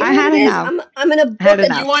enough. No, I had enough. I'm gonna book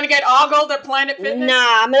You want to get ogled at Planet Fitness?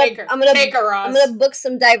 Nah, I'm gonna book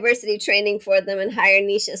some diversity training for them and hire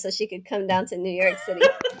Nisha so she could come down to New York City.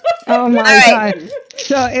 Oh my God!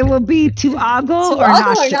 So it will be to ogle or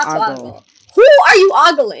not to ogle? Who are you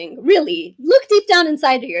ogling? Really? Look deep down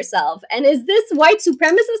inside of yourself. And is this white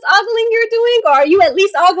supremacist ogling you're doing, or are you at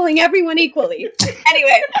least ogling everyone equally?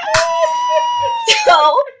 Anyway,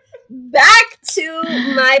 so back to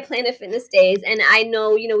my Planet Fitness days. And I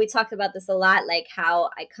know, we talked about this a lot, like how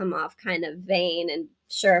I come off kind of vain and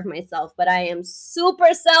sure of myself, but I am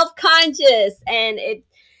super self-conscious, and it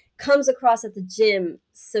comes across at the gym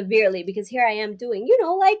severely because here I am doing,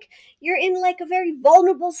 like you're in like a very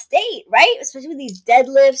vulnerable state, right? Especially with these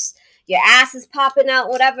deadlifts, your ass is popping out,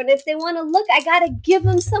 whatever. And if they want to look, I got to give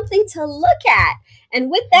them something to look at.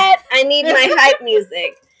 And with that, I need my hype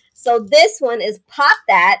music. So this one is Pop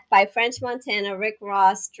That by French Montana, Rick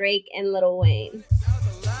Ross, Drake, and Lil Wayne.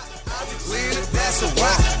 That's a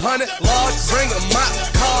rock, 100 large, bring a mop,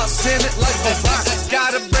 cars tinted like a rock.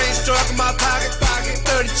 Got a brain struck in my pocket,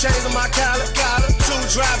 30 chains on my collar,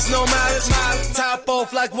 2 drops, no mileage, top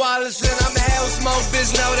off like Wallace, and I'm the hell smoke,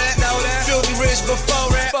 bitch, know that, filthy rich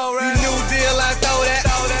before that, new deal, I throw that,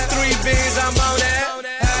 3 beans, I'm on that,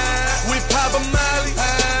 we pop a molly,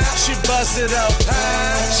 she bust it up,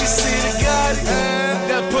 she see the Gotti,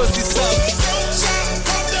 that pussy suck.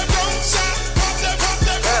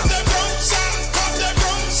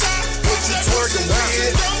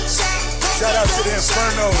 Shout out to the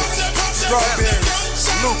Inferno, Strawberries,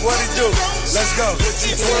 Luke, what it do? Let's go.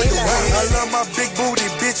 I love my big booty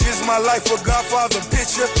bitches, my life a Godfather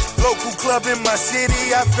picture. Local club in my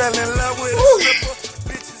city, I fell in love with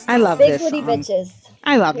a I love big this booty song. Bitches.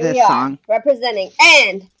 I love Here this we are, song. representing.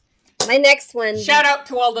 And my next one. Shout out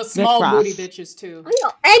to all the small Ross. booty bitches too. I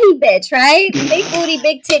know, any bitch, right? Big booty,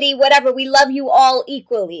 big titty, whatever. We love you all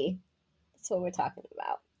equally. That's what we're talking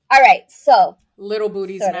about. All right, so. Little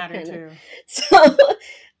booties matter too. So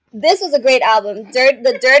this was a great album.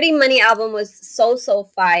 The Dirty Money album was so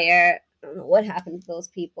fire. I don't know what happened to those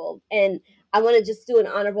people. And I want to just do an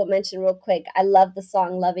honorable mention real quick. I love the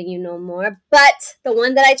song Loving You No More. But the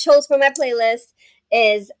one that I chose for my playlist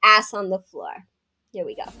is Ass on the Floor. Here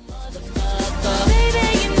we go.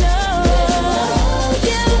 Baby, you know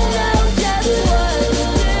just what to do.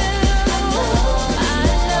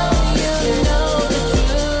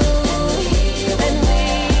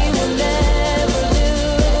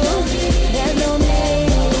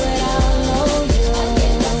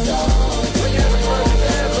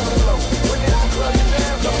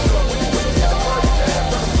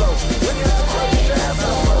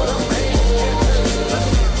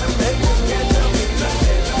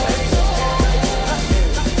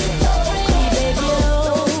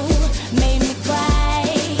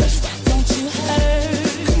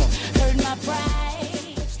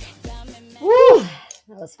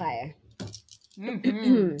 Was fire.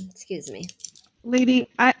 Excuse me.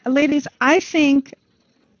 Ladies, I think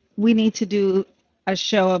we need to do a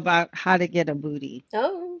show about how to get a booty.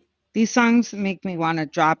 Oh. These songs make me want to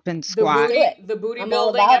drop and squat. The booty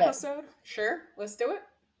building episode? Sure, let's do it.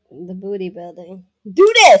 The booty building.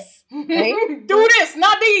 Do this! Right? Do this,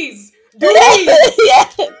 not these! Do these! Yeah.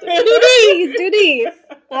 Do these!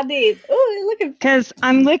 Not these. Oh, look at. Because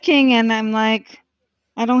I'm looking and I'm like,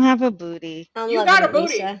 I don't have a booty. You got a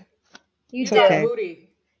booty. Misha. You got a booty.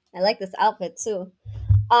 I like this outfit too.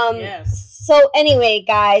 Yes. So anyway,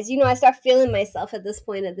 guys, I start feeling myself at this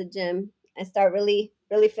point at the gym. I start really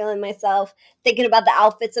feeling myself, thinking about the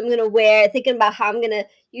outfits I'm gonna wear, thinking about how I'm gonna,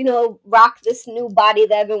 rock this new body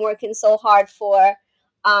that I've been working so hard for.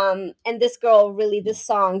 And this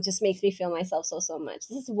song just makes me feel myself so much.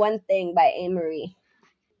 This is One Thing by A-Marie.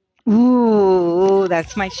 Ooh,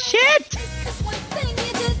 that's my shit.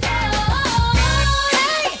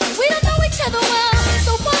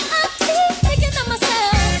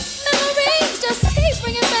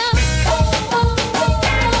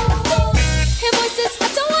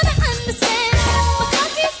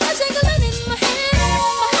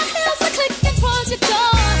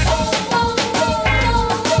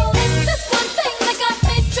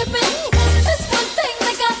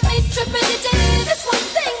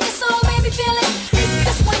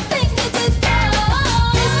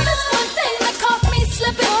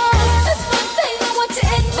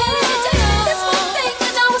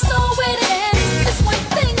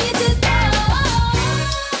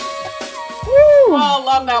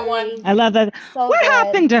 one. I love that. So what good.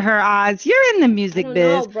 happened to her, Oz? You're in the music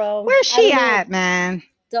biz. Know, bro. Where's she at, man?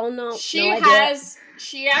 Don't know. She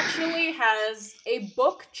actually has a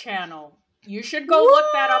book channel. You should go look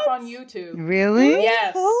that up on YouTube. Really?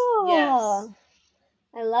 Yes. Cool. Yes.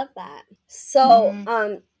 I love that.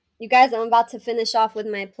 So, you guys, I'm about to finish off with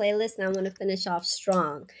my playlist, and I'm going to finish off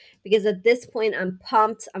strong because at this point, I'm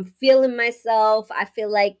pumped. I'm feeling myself. I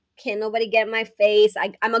feel like can't nobody get in my face.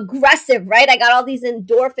 I'm aggressive, right? I got all these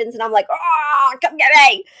endorphins, and I'm like, oh, come get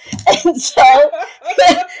me. And so,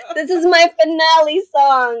 this is my finale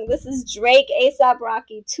song. This is Drake, A$AP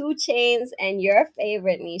Rocky, 2 Chainz, and your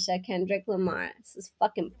favorite, Nisha, Kendrick Lamar. This is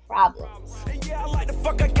fucking Problems. Yeah, I like the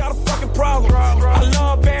fuck, I got a fucking problem. I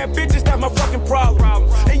love bad bitches, that's my fucking problem.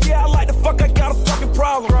 And yeah, I like the fuck, I got a fucking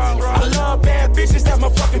problem. I love bad bitches, that's my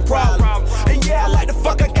fucking problem. And yeah, I like the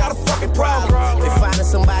fuck, I got a fucking problem. If finding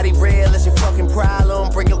somebody real is your fucking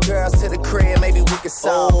problem, bring your girls to the crib, maybe we can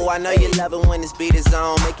solve. Oh, I know you love it when this beat is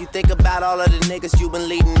on. Make you think about all of the niggas you been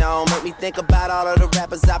leading on. Make me think about all of the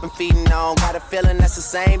rappers I've been feeding on. Got a feeling that's the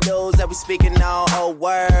same dudes that we speaking on. Oh,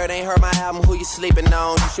 word, ain't heard my album, who you sleeping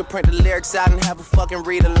on? You should print the lyrics out and have a fucking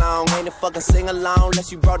read along. Ain't a fucking sing along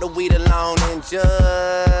unless you brought the weed along. And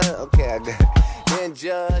just, okay, I got it. Then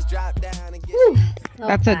just drop down and get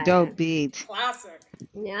That's a dope beat. Classic.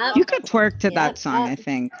 Yeah. You could twerk to that song, I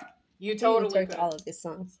think. You totally could. All of these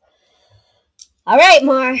songs. All right,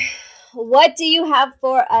 Mar. What do you have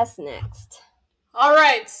for us next? All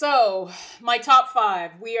right, so my top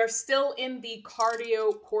 5. We are still in the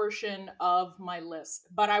cardio portion of my list.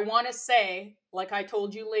 But I want to say, like I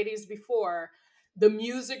told you ladies before, the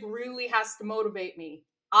music really has to motivate me.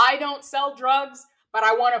 I don't sell drugs, but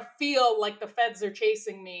I want to feel like the feds are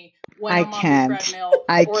chasing me when I'm on the treadmill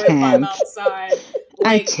or if I'm outside.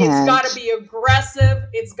 Like, it's got to be aggressive.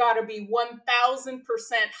 It's got to be 1,000%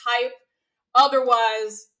 hype.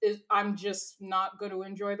 Otherwise, I'm just not going to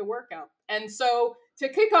enjoy the workout. And so, to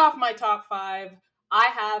kick off my top 5, I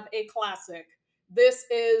have a classic. This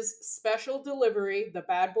is Special Delivery, the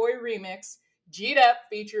Bad Boy remix, G'd Up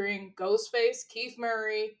featuring Ghostface, Keith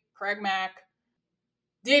Murray, Craig Mack,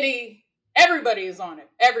 Diddy. Everybody is on it.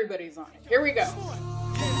 Everybody's on it. Here we go.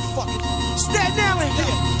 Staten Island,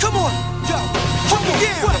 come on, yo, hold me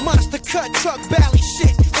down. What monster cut truck bally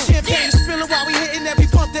shit. Champagne spilling while we hitting every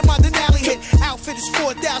pump that my Denali hit. Outfit is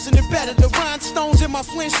 4,000 and better. The rhinestones in my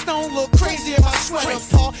Flintstone look crazy in my sweater.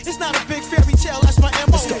 Paul, it's not a big fairy tale, that's my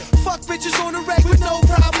MO. Fuck bitches on the reg with no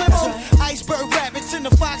problem. Iceberg rabbits in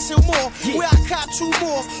the Fox Hill Mall, where I cop 2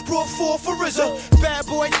 more, brought 4 for Rizzo. Bad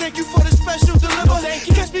boy, thank you for the special deliver.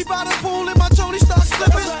 Catch me by the pool in my Tony Stark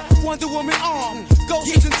slippers. Wonder Woman arm,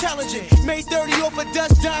 Ghost is intelligent. Made 30 off a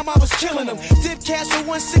dust dime, I was killing them. Dip cash for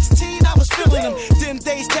 116, I was filling them. Them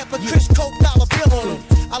days kept a Chris Coke dollar bill on them.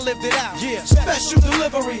 I lived it out. Yeah. Special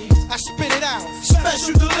delivery, I spit it out.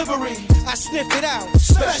 Special delivery, I sniffed it out.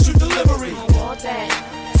 Special delivery,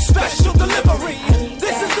 special delivery.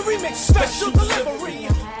 This is the remix. Special delivery.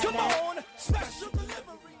 Come on, special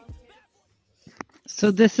delivery.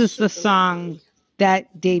 So this is the song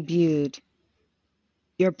that debuted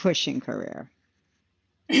your pushing career.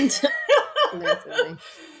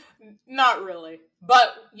 Not really.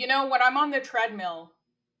 But, you know, when I'm on the treadmill,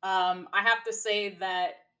 I have to say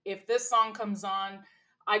that if this song comes on,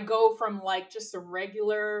 I go from like just a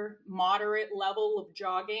regular moderate level of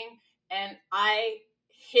jogging and I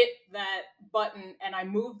hit that button and I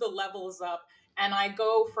move the levels up and I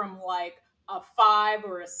go from like a 5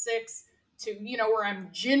 or a 6 to, you know, where I'm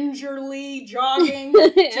gingerly jogging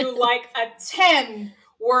to like a 10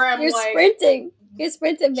 where I'm You're sprinting. You're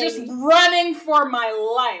sprinting, baby. Just running for my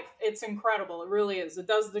life. It's incredible. It really is. It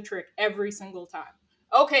does the trick every single time.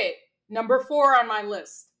 Okay, number 4 on my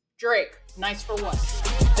list. Drake, Nice for What?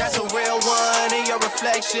 That's a real one in your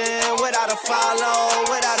reflection. Without a follow,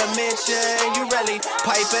 without a mention. You really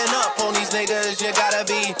piping up on these niggas. You gotta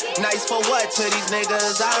be nice for what to these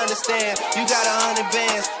niggas? I understand. You got 100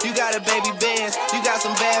 bands. You got a baby Benz. You got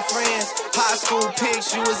some bad friends. High school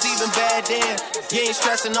pics, you was even bad then. You ain't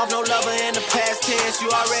stressing off no lover in the past tense. You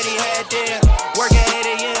already had them. Work at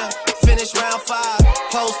 8 a.m. Finish round 5.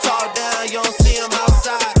 Post talk down. You don't see them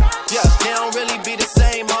outside. Yeah, they don't really be the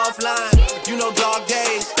same offline. You know dog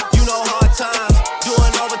days, you know hard times.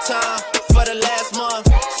 Doing overtime for the last month.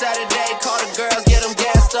 Saturday, call the girls, get them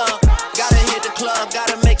gassed up. Gotta hit the club,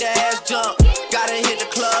 gotta make the ass jump. Gotta hit the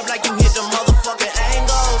club like you hit the motherfucking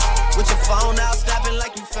angles. With your phone out, snapping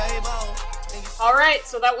like you Fable. All right,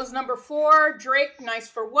 so that was number 4, Drake, Nice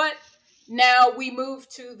for What? Now we move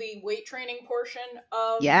to the weight training portion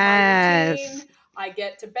of my routine. I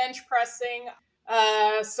get to bench pressing.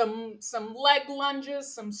 Some leg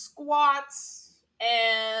lunges, some squats,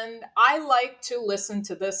 And I like to listen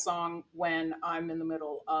to this song when I'm in the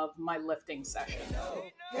middle of my lifting session. Shout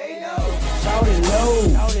it low,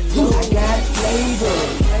 I got flavor.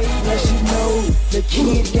 Plus you know the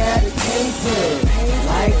kid got a paper.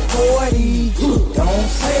 Like 40, don't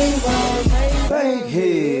save on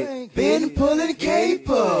Bankhead, been pulling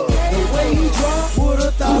caper. The way he dropped,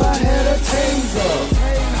 would've thought I had a taser.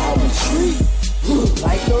 Call me treat,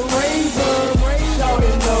 like a razor. Shout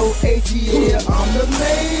it low, ATL, I'm the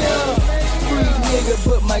mayor. Street nigga,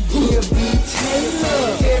 but my gear be Taylor.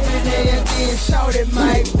 Every day and then shout it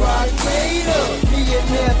Mike Rock later.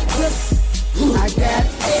 Millionaire plus, I got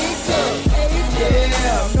acre.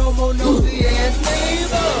 Yeah, no more nosy ass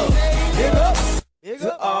neighbor. Big up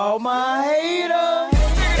to all my haters.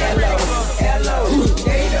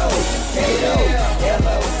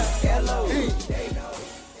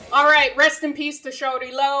 All right, rest in peace to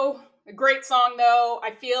Shawty Lo. A great song, though.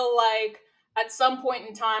 I feel like at some point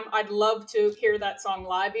in time, I'd love to hear that song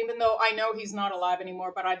live, even though I know he's not alive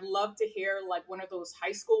anymore. But I'd love to hear like one of those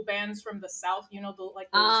high school bands from the South. You know,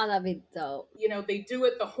 that'd be dope. You know, they do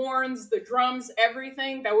it, the horns, the drums,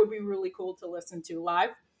 everything. That would be really cool to listen to live.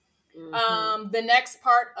 Mm-hmm. The next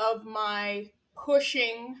part of my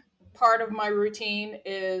pushing part of my routine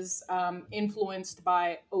is influenced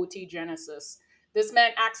by OT Genesis. This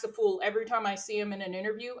man acts a fool every time I see him in an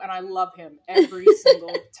interview, and I love him every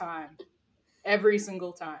single time. Every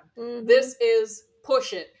single time. Mm-hmm. This is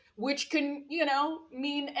Push It, which can, you know,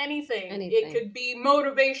 mean anything. It could be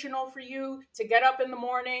motivational for you to get up in the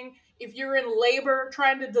morning. If you're in labor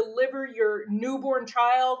trying to deliver your newborn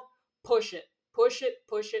child, push it. Push it,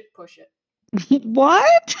 push it, push it.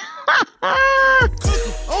 What?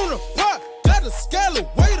 On a pot, got a scale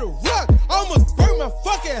way to rock. Almost burnt my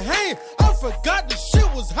fucking hand. I forgot the shit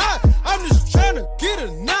was hot. I'm just trying to get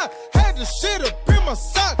a knot. Had the shit up in my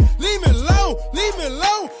sock. Leave me alone, leave me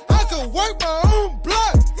alone. I could work my own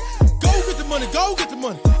block. Go get the money, go get the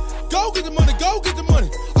money. Go get the money, go get the money.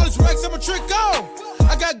 All these racks, I'm a trick on.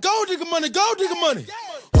 I got gold digger money, gold digger money.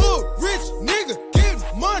 Hood rich nigga, getting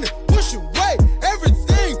money, push away.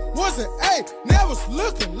 Everything was an A, now it's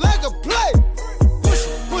looking like a play. Push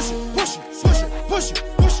it, push it, push it, push it, push it,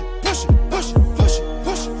 push it, push it, push it, push it,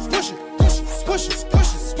 push it, push it, push it, push it,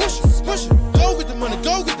 push it, push it, push it. Go get the money,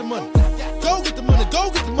 go get the money. Go get the money, go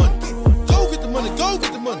get the money. Go get the money, go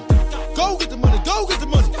get the money. Go get the money, go get the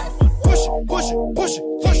money. Push it, push it, push it,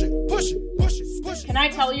 push it, push it, push it, push it. Can I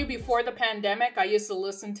tell you, before the pandemic, I used to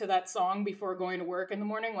listen to that song before going to work in the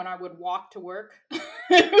morning when I would walk to work.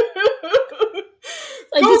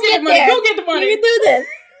 Like, go get money, go get the money. You can do this.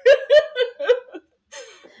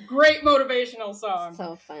 Great motivational song.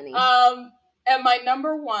 So funny. And my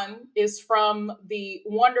number one is from the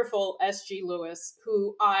wonderful S.G. Lewis,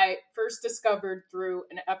 who I first discovered through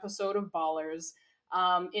an episode of Ballers.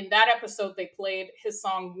 In that episode, they played his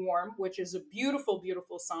song Warm, which is a beautiful,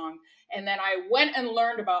 beautiful song. And then I went and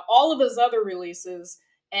learned about all of his other releases.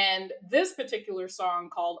 And this particular song,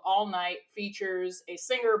 called All Night, features a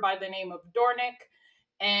singer by the name of Dornick.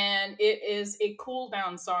 And it is a cool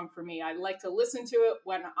down song for me. I like to listen to it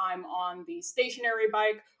when I'm on the stationary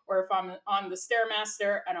bike or if I'm on the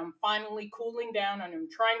Stairmaster and I'm finally cooling down and I'm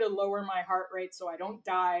trying to lower my heart rate so I don't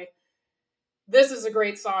die. This is a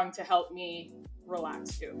great song to help me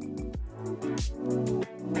relax too.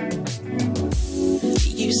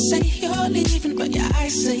 You say you're leaving, but your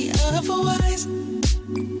eyes say otherwise.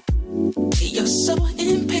 You're so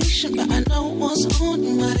impatient, but I know what's on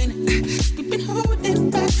your mind. We've been holding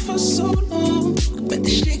back for so long, but the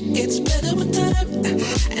shit gets better with time.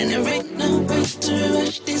 And there ain't no way to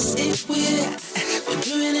rush this if we're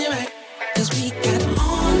doing it right. 'Cause we got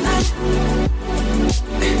all night.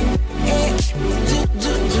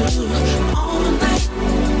 All night.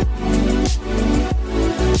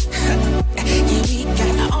 Yeah, we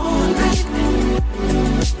got all night.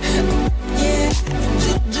 Yeah,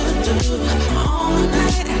 all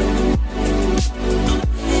night.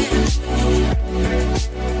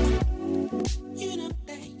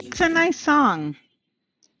 It's a nice song.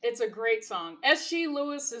 It's a great song. S.G.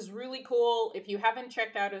 Lewis is really cool. If you haven't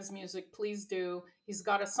checked out his music, please do. He's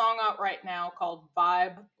got a song out right now called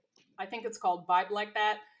Vibe. I think it's called Vibe Like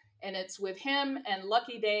That. And it's with him and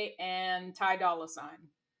Lucky Day and Ty Dolla $ign.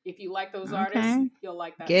 If you like those artists, you'll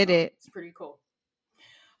like that Get song. it. It's pretty cool.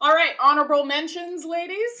 All right, honorable mentions,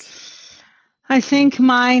 ladies. I think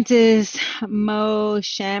mine is Mo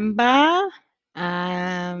Shamba.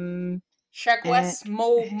 Sheck West,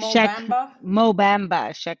 Mo Bamba,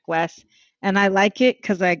 Sheck West. And I like it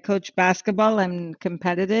because I coach basketball. I'm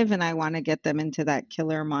competitive and I want to get them into that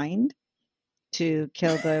killer mind to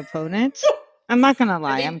kill the opponents. I'm not gonna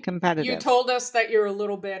lie, I'm You competitive. told us that you're a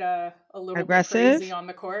little bit aggressive, bit crazy on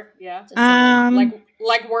the court. Yeah.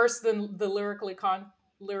 Like worse than the lyrically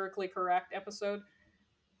correct episode.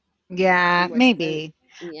 Yeah, maybe.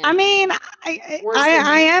 Yeah. I mean,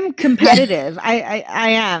 I am competitive. I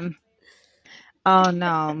am. Oh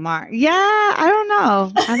no, Mark. Yeah, I don't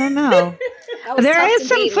know. There is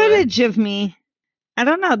some footage of me. I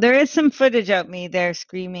don't know. There is some footage of me there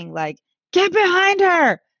screaming like, "Get behind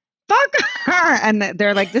her! Fuck her!" And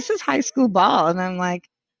they're like, "This is high school ball," and I'm like,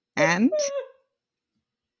 "And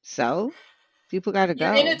so people got to go."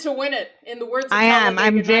 You're in it to win it. In the words of I am.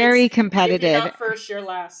 I'm very competitive. If you're not first, you're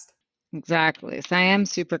last. Exactly. So I am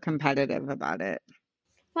super competitive about it.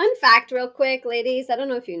 Fun fact, real quick, ladies. I don't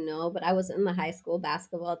know if you know, but I was in the high school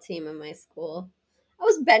basketball team in my school. I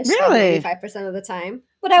was benched 95% of the time,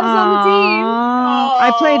 but I was on the team.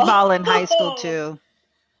 I played ball in high school too.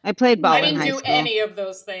 I played ball in high school. I didn't do any of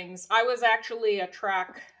those things. I was actually a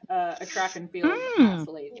track and field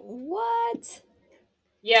athlete. What?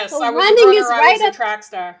 Yes, so I was running a runner. I was a track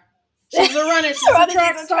star. She's a runner. She's a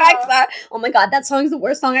track star. Oh my god, that song's the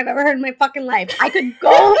worst song I've ever heard in my fucking life. I could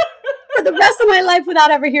go for the rest of my life without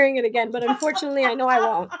ever hearing it again, but unfortunately, I know I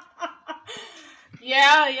won't.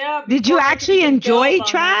 Yeah. Did you actually enjoy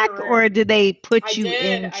track, or did they put you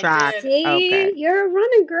in track? See, okay. You're a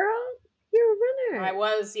runner, girl. You're a runner. I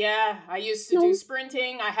was, yeah. I used to do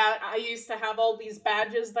sprinting. I used to have all these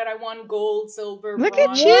badges that I won: gold, silver, Look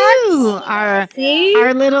bronze. At you,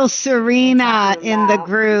 our little Serena in the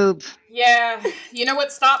group. Yeah. You know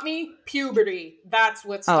what stopped me? Puberty. That's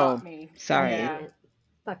what stopped me. Sorry. Yeah.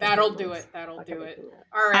 That'll do it.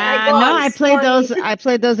 All right. No, I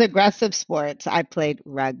played those aggressive sports. I played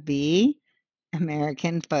rugby,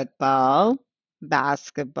 American football,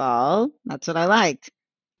 basketball. That's what I liked.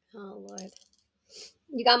 Oh Lord.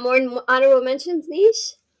 You got more honorable mentions,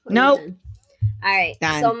 Niche? Nope. All right.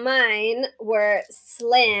 Done. So mine were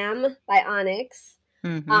Slam by Onyx.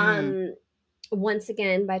 Mm-hmm. Once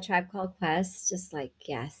again by Tribe Called Quest. Just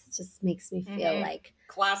makes me feel like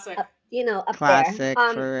classic. Up classic,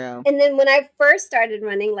 there. For real. And then when I first started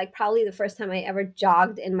running, like probably the first time I ever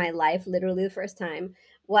jogged in my life, literally the first time,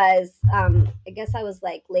 was I guess I was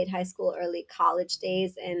like late high school, early college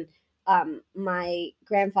days, and my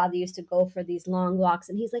grandfather used to go for these long walks,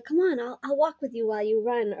 and he's like, "Come on, I'll walk with you while you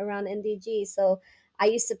run around NDG." So I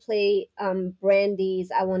used to play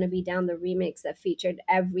Brandy's "I Want to Be Down" the remix that featured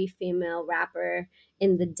every female rapper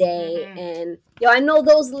in the day, and I know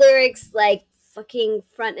those lyrics like fucking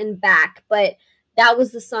front and back, but that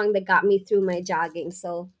was the song that got me through my jogging.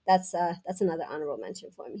 So that's another honorable mention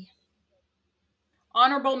for me.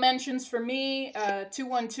 Honorable mentions for me: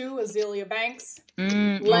 212, Azealia Banks,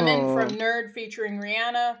 Lemon from Nerd featuring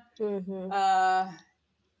Rihanna.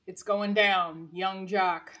 It's Going Down, Young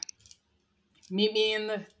Jock. Meet Me in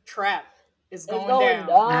the Trap is going down.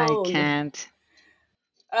 I can't.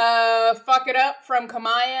 Fuck It Up from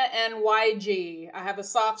Kamaya and YG. I have a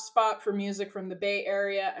soft spot for music from the Bay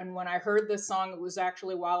Area, and when I heard this song, it was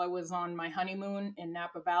actually while I was on my honeymoon in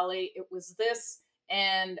Napa Valley. It was this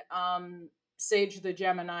and Sage the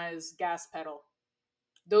Gemini's Gas Pedal.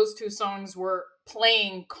 Those two songs were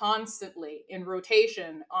playing constantly in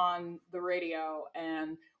rotation on the radio,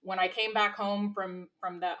 and when I came back home from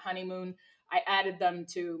that honeymoon, I added them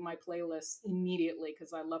to my playlist immediately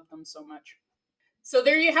because I love them so much. So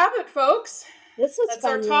there you have it, folks. That's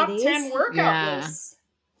fun, our top 10 workout lists.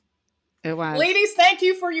 It was. Ladies, thank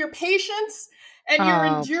you for your patience and your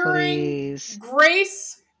enduring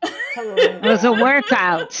grace. It was a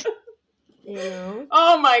workout.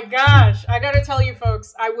 Oh my gosh. I gotta tell you,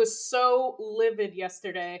 folks, I was so livid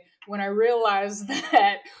yesterday when I realized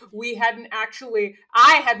that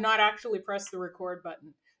I had not actually pressed the record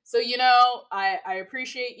button. So, I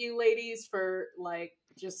appreciate you ladies for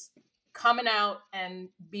just coming out and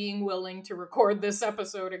being willing to record this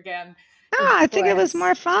episode again. I think it was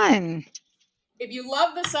more fun. If you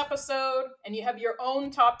love this episode and you have your own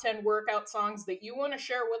top 10 workout songs that you want to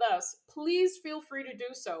share with us, please feel free to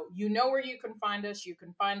do so. You know where you can find us. You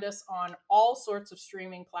can find us on all sorts of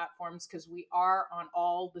streaming platforms because we are on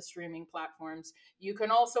all the streaming platforms. You can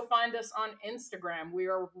also find us on Instagram. We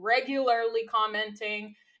are regularly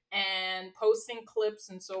commenting and posting clips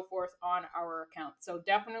and so forth on our account. So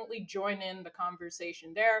definitely join in the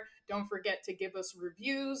conversation there. Don't forget to give us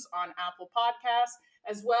reviews on Apple Podcasts,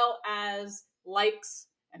 as well as likes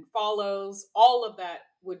and follows. All of that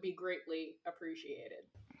would be greatly appreciated.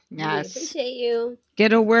 Yes. We appreciate you.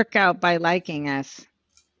 Get a workout by liking us.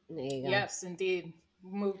 There you go. Yes, indeed.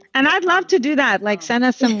 And I'd love to do that. Send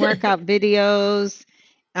us some workout videos.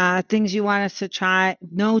 Things you want us to try.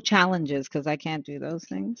 No challenges because I can't do those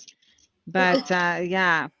things. But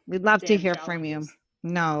yeah, we'd love to hear from you. challenges.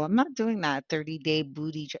 No, I'm not doing that 30-day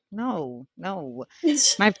booty. No.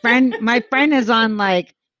 My friend is on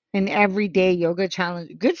like an everyday yoga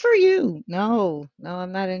challenge. Good for you. No,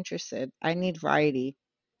 I'm not interested. I need variety.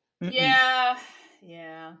 Yeah.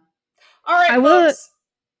 All right, I will. folks.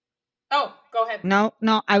 Oh, go ahead. No,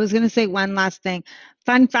 I was going to say one last thing.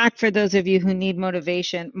 Fun fact for those of you who need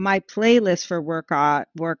motivation, my playlist for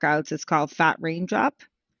workouts is called Fat Raindrop.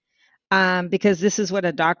 Because this is what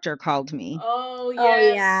a doctor called me. Oh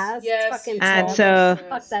yes. Fucking And terrible.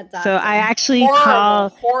 Fuck that doctor. so I actually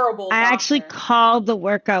called the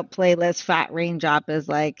workout playlist Fat Raindrop as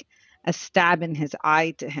like a stab in his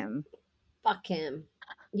eye to him. Fuck him.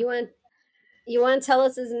 You want to tell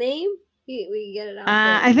us his name? We get it out.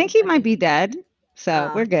 I think he might be dead.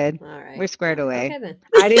 So we're good. All right. We're squared away. Okay, then.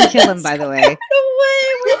 I didn't kill him, by the way.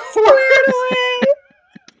 We're squared away.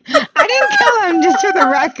 I didn't kill him, just for the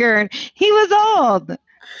record. He was old.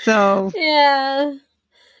 So yeah.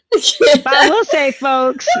 But I will say,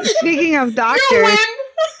 folks, speaking of doctors,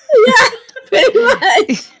 pretty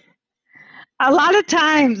much. A lot of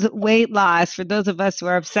times weight loss, for those of us who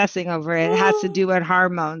are obsessing over it, has to do with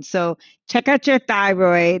hormones. So check out your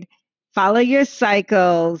thyroid, follow your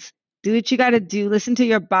cycles, do what you got to do, listen to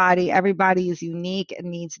your body. Everybody is unique and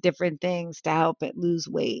needs different things to help it lose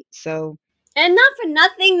weight. So, and not for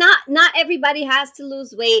nothing, not everybody has to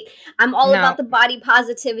lose weight. I'm all about the body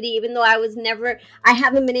positivity, even though I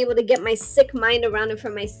haven't been able to get my sick mind around it for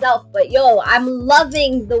myself. But I'm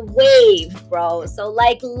loving the wave, bro. So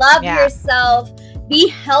like, love yourself, be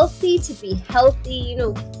healthy to be healthy.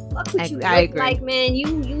 Fuck what you look like, man. You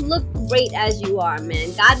look great as you are,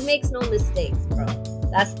 man. God makes no mistakes, bro.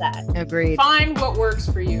 That's that. Agreed. Find what works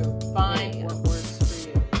for you. Find what works for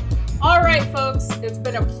you. All right, folks. It's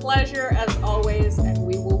been a pleasure as always, and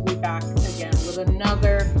we will be back again with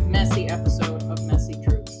another messy episode of Messy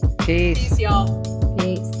Truths. Peace. Peace, y'all.